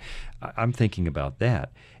 Right. And I'm thinking about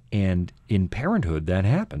that. And in parenthood, that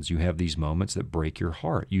happens. You have these moments that break your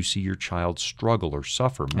heart. You see your child struggle or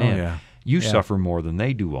suffer. Man, you suffer more than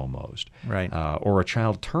they do almost. Right. Or a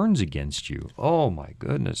child turns against you. Oh, my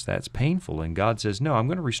goodness, that's painful. And God says, no, I'm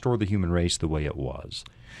going to restore the human race the way it was.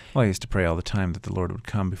 Well, I used to pray all the time that the Lord would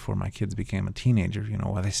come before my kids became a teenager,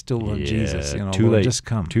 while they still love Jesus. Too Lord, late. Just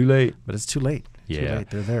come. Too late. But it's too late. Yeah. Too late.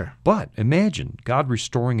 They're there. But imagine God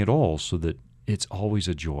restoring it all so that it's always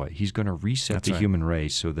a joy. He's going to reset the human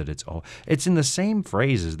race so that it's in the same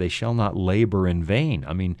phrases, they shall not labor in vain.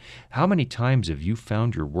 I mean, how many times have you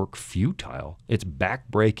found your work futile? It's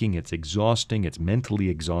backbreaking, it's exhausting, it's mentally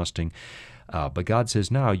exhausting. But God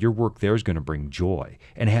says, no, your work there is going to bring joy.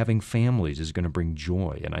 And having families is going to bring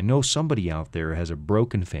joy. And I know somebody out there has a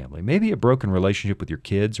broken family, maybe a broken relationship with your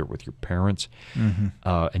kids or with your parents. Mm-hmm.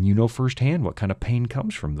 And you know firsthand what kind of pain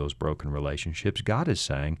comes from those broken relationships. God is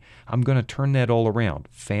saying, I'm going to turn that all around.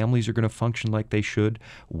 Families are going to function like they should.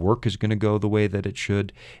 Work is going to go the way that it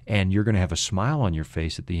should. And you're going to have a smile on your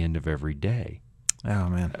face at the end of every day. Oh,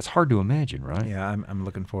 man. That's hard to imagine, right? Yeah, I'm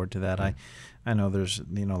looking forward to that. I know there's,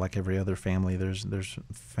 like every other family, there's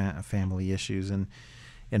family issues in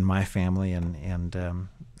my family, and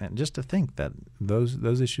just to think that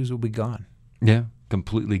those issues will be gone. Yeah,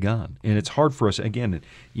 completely gone. And it's hard for us, again,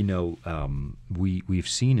 we've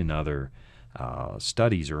seen in other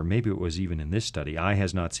studies, or maybe it was even in this study, eye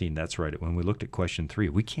has not seen, that's right, when we looked at question 3,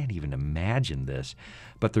 we can't even imagine this,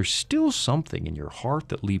 but there's still something in your heart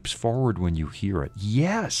that leaps forward when you hear it.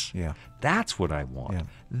 Yes, that's what I want. Yeah.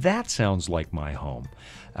 That sounds like my home.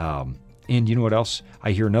 And you know what else?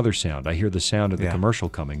 I hear another sound. I hear the sound of the commercial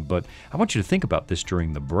coming, but I want you to think about this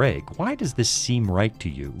during the break. Why does this seem right to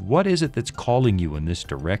you? What is it that's calling you in this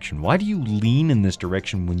direction? Why do you lean in this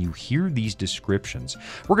direction when you hear these descriptions?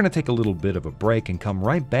 We're going to take a little bit of a break and come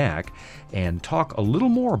right back and talk a little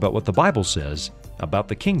more about what the Bible says about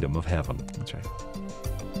the kingdom of heaven. That's right.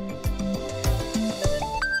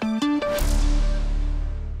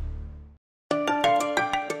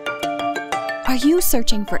 Are you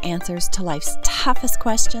searching for answers to life's toughest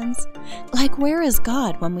questions? Like, where is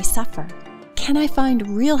God when we suffer? Can I find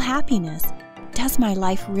real happiness? Does my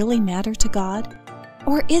life really matter to God?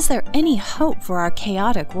 Or is there any hope for our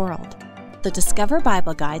chaotic world? The Discover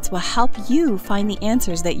Bible Guides will help you find the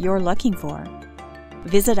answers that you're looking for.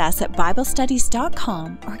 Visit us at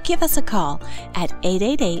BibleStudies.com or give us a call at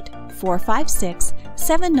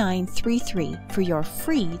 888-456-7933 for your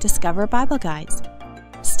free Discover Bible Guides.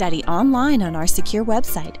 Study online on our secure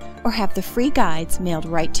website or have the free guides mailed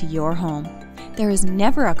right to your home. There is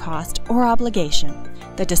never a cost or obligation.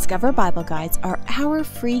 The Discover Bible Guides are our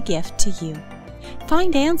free gift to you.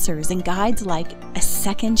 Find answers in guides like A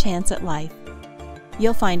Second Chance at Life.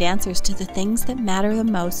 You'll find answers to the things that matter the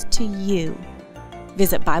most to you.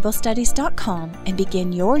 Visit BibleStudies.com and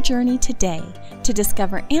begin your journey today to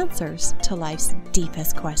discover answers to life's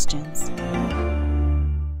deepest questions.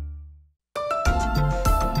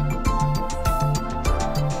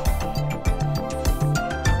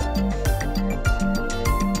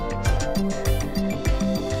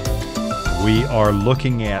 We are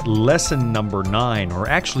looking at lesson number 9, or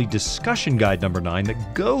actually discussion guide number 9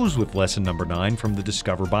 that goes with lesson number 9 from the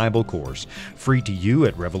Discover Bible course. Free to you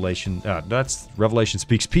at that's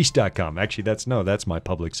revelationspeakspeace.com. Actually, that's my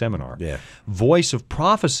public seminar. Yeah.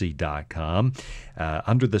 voiceofprophecy.com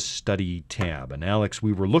under the study tab. And Alex,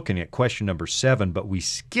 we were looking at question number 7, but we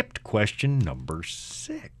skipped question number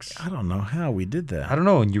 6. I don't know how we did that. I don't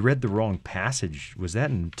know, and you read the wrong passage. Was that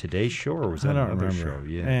in today's show or was that I don't another remember. show?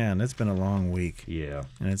 Yeah. Man, it's been a long week. Yeah.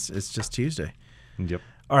 And it's just Tuesday. Yep.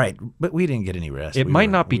 All right, but we didn't get any rest. It We might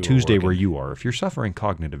were- not be we were Tuesday where working. you are. If you're suffering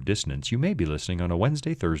cognitive dissonance, you may be listening on a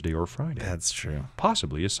Wednesday, Thursday, or Friday. That's true.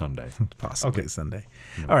 Possibly a Sunday. Possibly Okay. Sunday.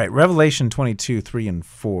 All right, Revelation 22, 3 and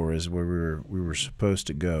 4 is where we were supposed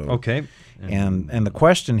to go. Okay. And the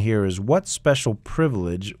question here is, what special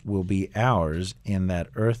privilege will be ours in that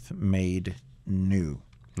earth made new?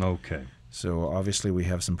 Okay. So obviously we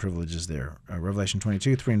have some privileges there. Revelation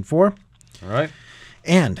 22, 3 and 4. All right.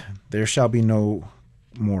 And there shall be no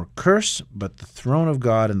more curse, but the throne of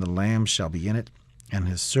God and the Lamb shall be in it, and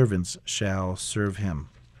his servants shall serve him.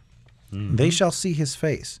 Mm-hmm. They shall see his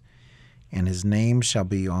face, and his name shall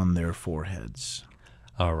be on their foreheads.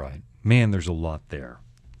 All right. Man, there's a lot there.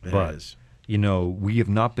 There But, is. you know, we have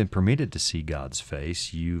not been permitted to see God's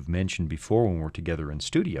face. You've mentioned before when we were together in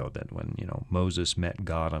studio that when, Moses met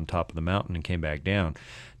God on top of the mountain and came back down,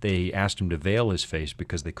 they asked him to veil his face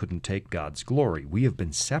because they couldn't take God's glory. We have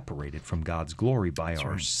been separated from God's glory by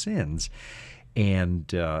our sins.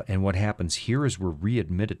 And what happens here is we're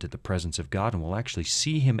readmitted to the presence of God, and we'll actually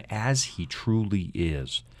see him as he truly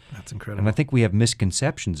is. That's incredible. And I think we have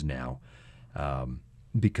misconceptions now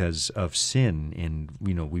because of sin, and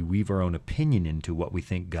we weave our own opinion into what we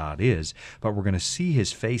think God is. But we're going to see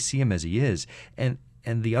his face, see him as he is,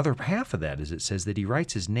 and the other half of that is it says that he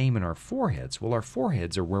writes his name in our foreheads. Well, our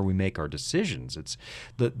foreheads are where we make our decisions. It's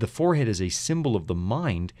the forehead is a symbol of the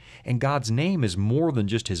mind, and God's name is more than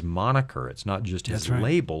just his moniker. It's not just his That's right.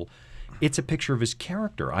 label. It's a picture of his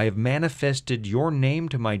character. I have manifested your name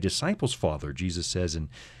to my disciples, Father, Jesus says in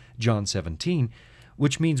John 17,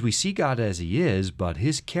 which means we see God as he is, but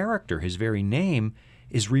his character, his very name,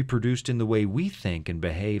 is reproduced in the way we think and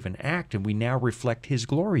behave and act, and we now reflect his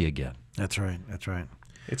glory again. That's right. That's right.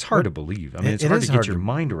 It's hard to believe. I mean, it's It hard is to get your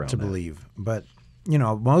mind around to that. believe. But,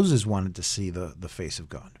 Moses wanted to see the face of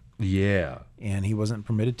God, Yeah. and he wasn't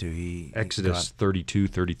permitted to. Exodus 32,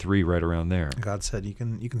 33, right around there. God said, "You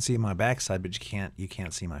can see my backside, but you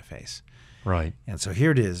can't see my face." Right. And so here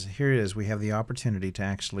it is. Here it is. We have the opportunity to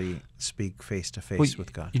actually speak face to face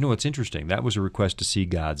with God. You know what's interesting? That was a request to see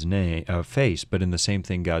God's face, but in the same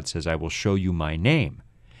thing, God says, I will show you my name.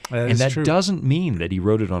 And that true. doesn't mean that he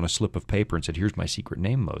wrote it on a slip of paper and said, here's my secret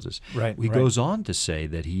name, Moses. Right, He right. goes on to say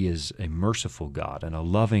that he is a merciful God and a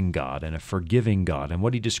loving God and a forgiving God. And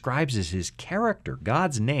what he describes as his character.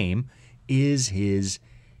 God's name is his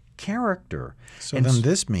character. So And then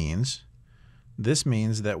this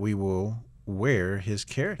means that we will wear his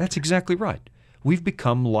character. That's exactly right. We've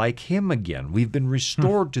become like him again. We've been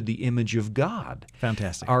restored to the image of God.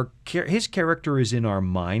 Fantastic. His character is in our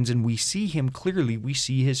minds, and we see him clearly. We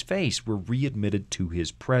see his face. We're readmitted to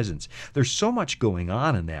his presence. There's so much going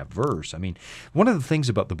on in that verse. I mean, one of the things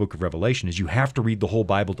about the book of Revelation is you have to read the whole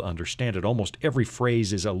Bible to understand it. Almost every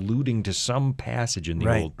phrase is alluding to some passage in the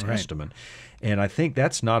Right, Old right. Testament. And I think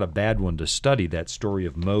that's not a bad one to study, that story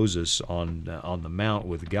of Moses on the mount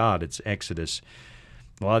with God. It's Exodus.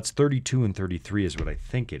 Well, it's 32 and 33 is what I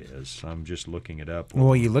think it is. I'm just looking it up.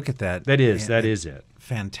 Well, you look at that. That is it.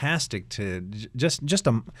 Fantastic to just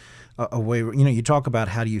a way. You talk about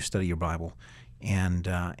how do you study your Bible, and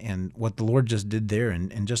what the Lord just did there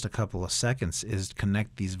in just a couple of seconds is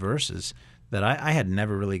connect these verses that I had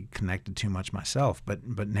never really connected too much myself, but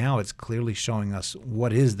now it's clearly showing us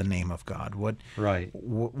what is the name of God, what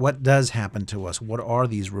does happen to us, what are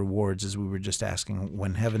these rewards, as we were just asking,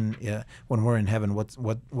 when we're in heaven, what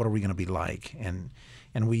are we going to be like, and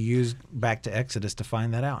we use back to Exodus to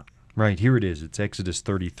find that out. Right, here it is. It's Exodus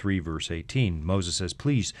 33, verse 18. Moses says,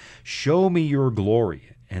 please show me your glory.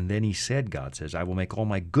 And then he said, God says, I will make all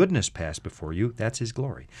my goodness pass before you. That's his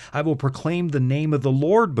glory. I will proclaim the name of the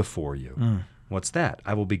Lord before you. What's that?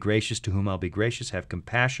 I will be gracious to whom I'll be gracious, have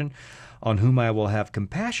compassion on whom I will have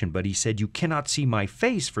compassion. But he said, you cannot see my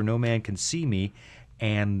face, for no man can see me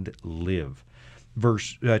and live.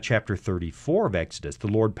 Chapter 34 of Exodus, the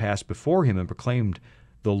Lord passed before him and proclaimed,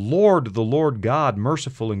 the Lord God,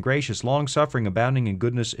 merciful and gracious, long-suffering, abounding in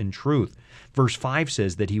goodness and truth. Verse 5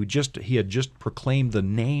 says that he had just proclaimed the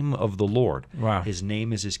name of the Lord. Wow. His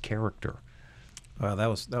name is his character. Wow, that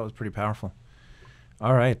was pretty powerful.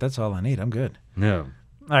 All right, that's all I need. I'm good. No.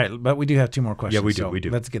 All right, but we do have two more questions. Yeah, we do, so we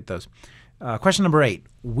do. Let's get those. Question number 8.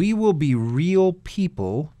 We will be real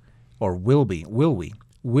people, or will we? Will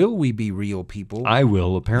we be real people? I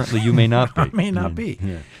will. Apparently you may not be. I may not be.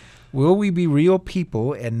 Yeah. Will we be real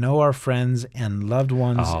people and know our friends and loved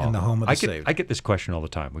ones in the home of the saved? I get this question all the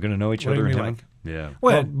time. We're going to know each What do other you in mean heaven? Yeah.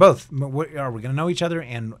 Well, both. Are we going to know each other,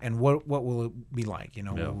 and what will it be like?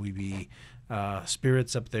 Yeah. Will we be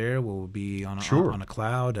spirits up there? Will we be on a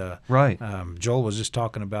cloud? Right. Joel was just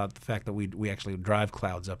talking about the fact that we actually drive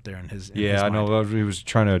clouds up there in his I mind. know. He was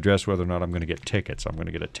trying to address whether or not I'm going to get tickets. I'm going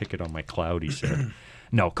to get a ticket on my cloud, he said.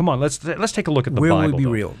 No, come on. Let's take a look at the Bible. Will we be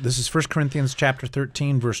real? This is 1 Corinthians chapter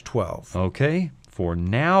 13, verse 12. Okay. For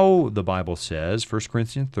now, the Bible says, 1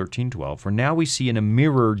 Corinthians 13:12, for now we see in a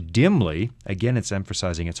mirror dimly. Again, it's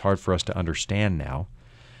emphasizing it's hard for us to understand now.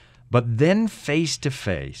 But then face to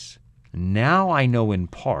face. Now I know in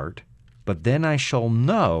part, but then I shall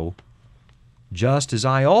know just as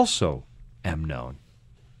I also am known.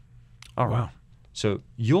 All right. Wow. So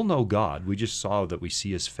you'll know God. We just saw that we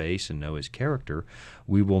see his face and know his character.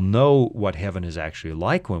 We will know what heaven is actually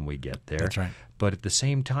like when we get there. That's right. But at the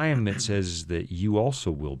same time, it says that you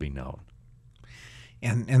also will be known.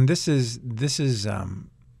 And this is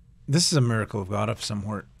a miracle of God. If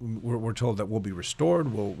somewhere we're told that we'll be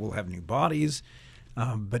restored, we'll have new bodies,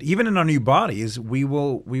 but even in our new bodies, we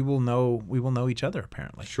will know each other.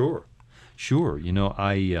 Apparently, Sure. You know,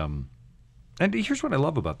 and here's what I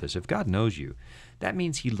love about this: if God knows you, that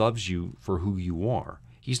means He loves you for who you are.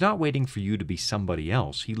 He's not waiting for you to be somebody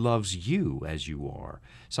else. He loves you as you are.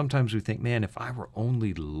 Sometimes we think, man, if I were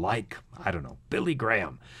only like, I don't know, Billy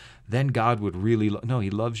Graham, then God would really no,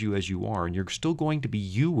 He loves you as you are, and you're still going to be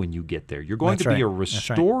you when you get there. You're going That's to be right. a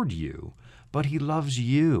restored you, but He loves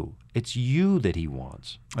you. It's you that He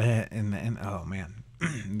wants. and oh man,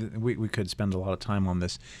 we could spend a lot of time on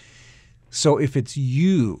this. So if it's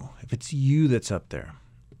you that's up there,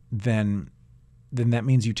 then that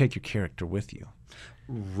means you take your character with you.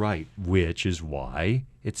 Right, which is why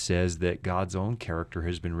it says that God's own character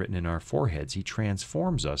has been written in our foreheads. He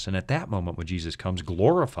transforms us, and at that moment when Jesus comes,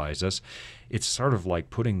 glorifies us, it's sort of like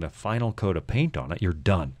putting the final coat of paint on it. You're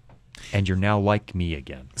done, and you're now like me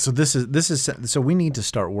again. So so we need to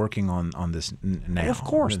start working on this now. Of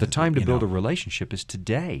course, the time to build a relationship is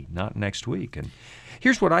today, not next week. And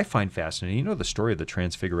here's what I find fascinating. You know the story of the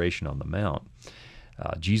Transfiguration on the Mount.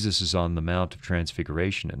 Jesus is on the Mount of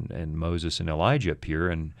Transfiguration, and Moses and Elijah appear,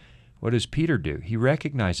 and what does Peter do? He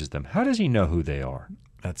recognizes them. How does he know who they are?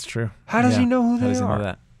 That's true. How does he know who How they does he are? know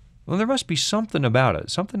that? Well, there must be something about it,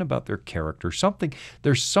 something about their character,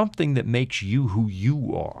 there's something that makes you who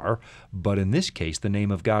you are, but in this case, the name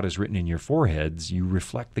of God is written in your foreheads. You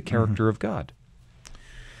reflect the character of God.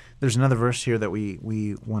 There's another verse here that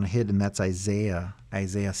we want to hit, and that's Isaiah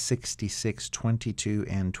 66, 22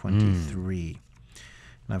 and 23.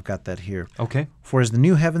 And I've got that here. Okay. For as the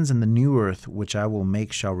new heavens and the new earth, which I will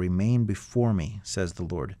make, shall remain before me, says the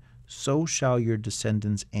Lord, so shall your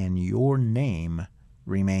descendants and your name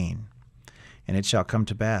remain. And it shall come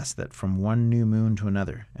to pass that from one new moon to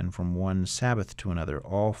another, and from one Sabbath to another,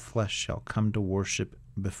 all flesh shall come to worship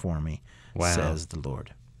before me, says the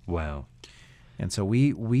Lord. Wow. And so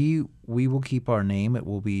we will keep our name. It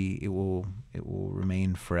will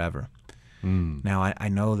remain forever. Now I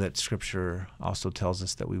know that Scripture also tells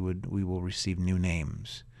us that we will receive new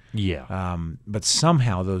names. Yeah. But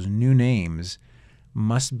somehow those new names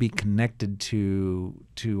must be connected to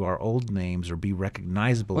our old names or be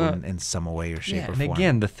recognizable in some way or shape or form. And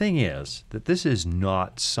again, the thing is that this is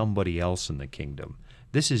not somebody else in the kingdom.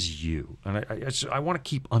 This is you. And I want to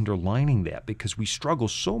keep underlining that because we struggle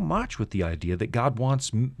so much with the idea that God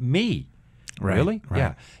wants me. Right, Really? right.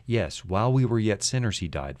 Yeah. Yes. While we were yet sinners, He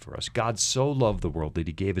died for us. God so loved the world that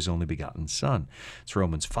He gave His only begotten Son. It's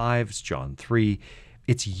Romans 5. It's John 3.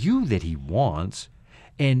 It's you that He wants.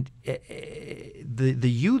 And the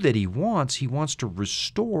you that He wants to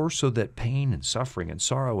restore so that pain and suffering and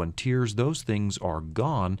sorrow and tears, those things are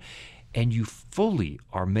gone. And you fully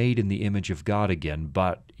are made in the image of God again,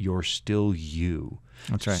 but you're still you.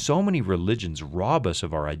 That's right. So many religions rob us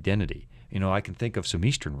of our identity. You know, I can think of some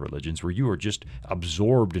Eastern religions where you are just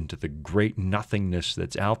absorbed into the great nothingness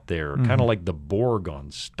that's out there, kind of like the Borg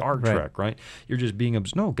on Star Trek, right? You're just being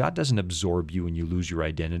no, God doesn't absorb you when you lose your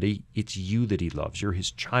identity. It's you that He loves. You're His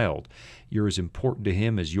child. You're as important to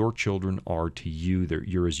Him as your children are to you.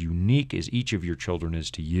 You're as unique as each of your children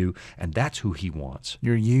is to you, and that's who He wants.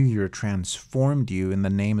 You're you. You're transformed you, and the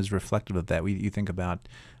name is reflective of that. You think about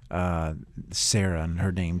Sarah and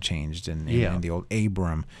her name changed, and the old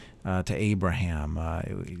Abram. to Abraham,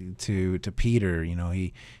 to Peter.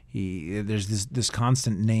 There's this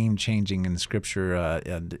constant name changing in Scripture.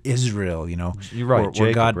 Israel, You're right, where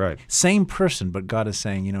Jacob, God, right. same person, but God is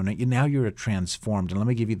saying, now you're transformed, and let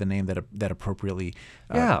me give you the name that appropriately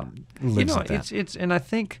lives with that. It's and I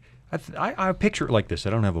think I picture it like this. I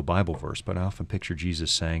don't have a Bible verse, but I often picture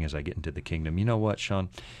Jesus saying as I get into the kingdom, you know what, Sean?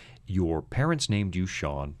 Your parents named you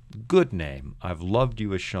Sean. Good name. I've loved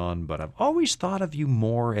you as Sean, but I've always thought of you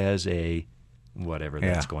more as a whatever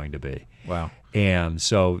that's going to be. Wow. And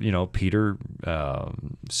so, Peter,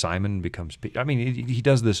 Simon becomes Peter. I mean, he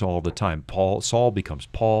does this all the time. Saul becomes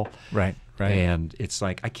Paul. Right. And it's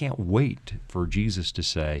like, I can't wait for Jesus to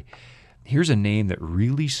say, here's a name that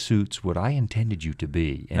really suits what I intended you to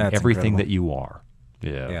be and That's everything incredible. that you are.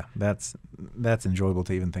 Yeah. That's enjoyable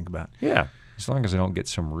to even think about. Yeah. As long as I don't get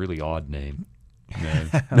some really odd name.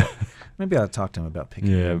 Maybe I'll talk to him about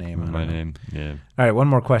picking Yeah, a name. my name. Yeah. All right, one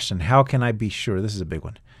more question. How can I be sure? This is a big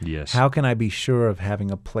one. Yes. How can I be sure of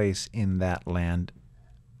having a place in that land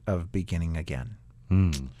of beginning again?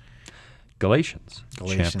 Galatians chapter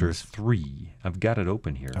Galatians. 3. I've got it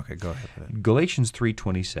open here. Okay, go ahead with it. Galatians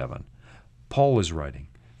 3:27. Paul is writing,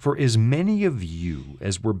 "For as many of you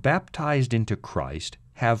as were baptized into Christ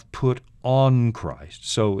have put on Christ."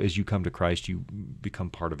 So as you come to Christ, you become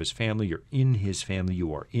part of his family. You're in his family.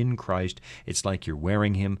 You are in Christ. It's like you're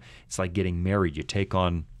wearing him. It's like getting married. You take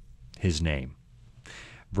on his name.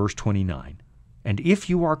 Verse 29. "And if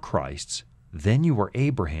you are Christ's, then you are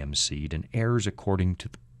Abraham's seed and heirs according to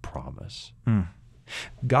the promise."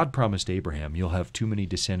 God promised Abraham, you'll have too many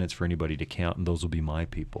descendants for anybody to count, and those will be my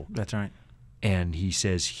people. That's right. And he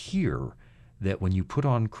says here that when you put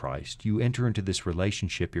on Christ, you enter into this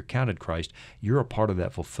relationship, you're counted Christ, you're a part of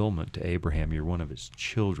that fulfillment to Abraham. You're one of his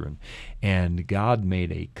children. And God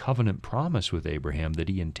made a covenant promise with Abraham that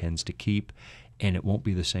he intends to keep, and it won't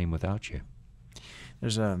be the same without you.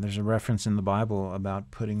 There's a reference in the Bible about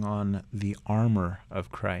putting on the armor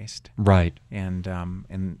of Christ. Right. And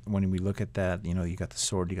when we look at that, you got the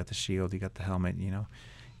sword, you got the shield, you got the helmet.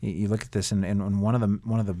 You look at this, and one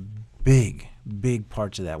of the big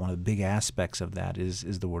parts of that, one of the big aspects of that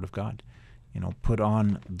is the Word of God. Put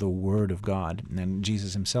on the Word of God. And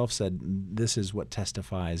Jesus himself said, "This is what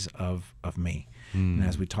testifies of me." And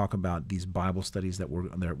as we talk about these Bible studies that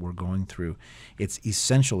we're going through, it's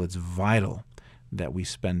essential, it's vital that we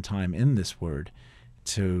spend time in this Word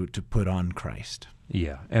to put on Christ.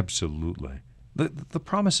 Yeah, absolutely. The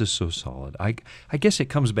promise is so solid. I guess it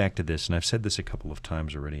comes back to this, and I've said this a couple of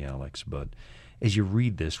times already, Alex, but as you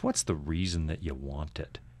read this, what's the reason that you want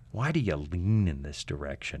it? Why do you lean in this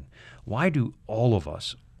direction? Why do all of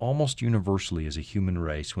us, almost universally as a human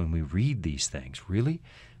race, when we read these things, really?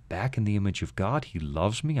 Back in the image of God, he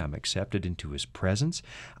loves me, I'm accepted into his presence,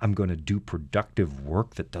 I'm going to do productive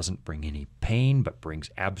work that doesn't bring any pain but brings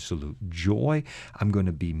absolute joy, I'm going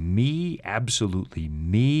to be me, absolutely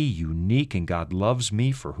me, unique, and God loves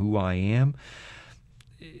me for who I am.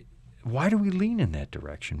 Why do we lean in that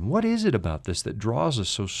direction? What is it about this that draws us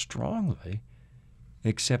so strongly,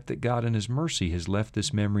 except that God in his mercy has left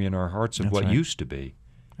this memory in our hearts of what used to be?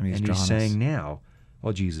 And he's saying now,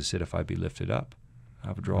 well, Jesus said, if I be lifted up, I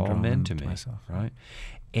will draw all men to me, myself. right?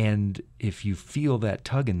 And if you feel that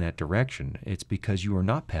tug in that direction, it's because you are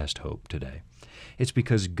not past hope today. It's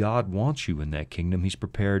because God wants you in that kingdom. He's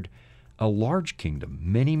prepared a large kingdom,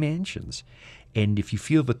 many mansions. And if you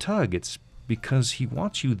feel the tug, it's because he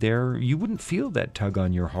wants you there. You wouldn't feel that tug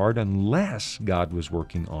on your heart unless God was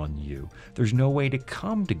working on you. There's no way to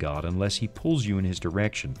come to God unless he pulls you in his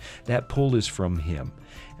direction. That pull is from him.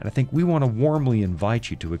 And I think we want to warmly invite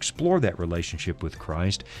you to explore that relationship with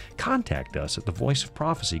Christ. Contact us at The Voice of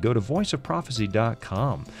Prophecy. Go to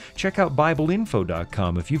voiceofprophecy.com. Check out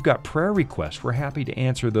BibleInfo.com. If you've got prayer requests, we're happy to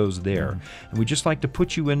answer those there. And we'd just like to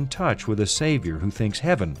put you in touch with a Savior who thinks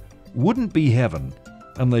heaven wouldn't be heaven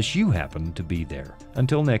unless you happen to be there.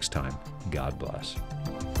 Until next time, God bless.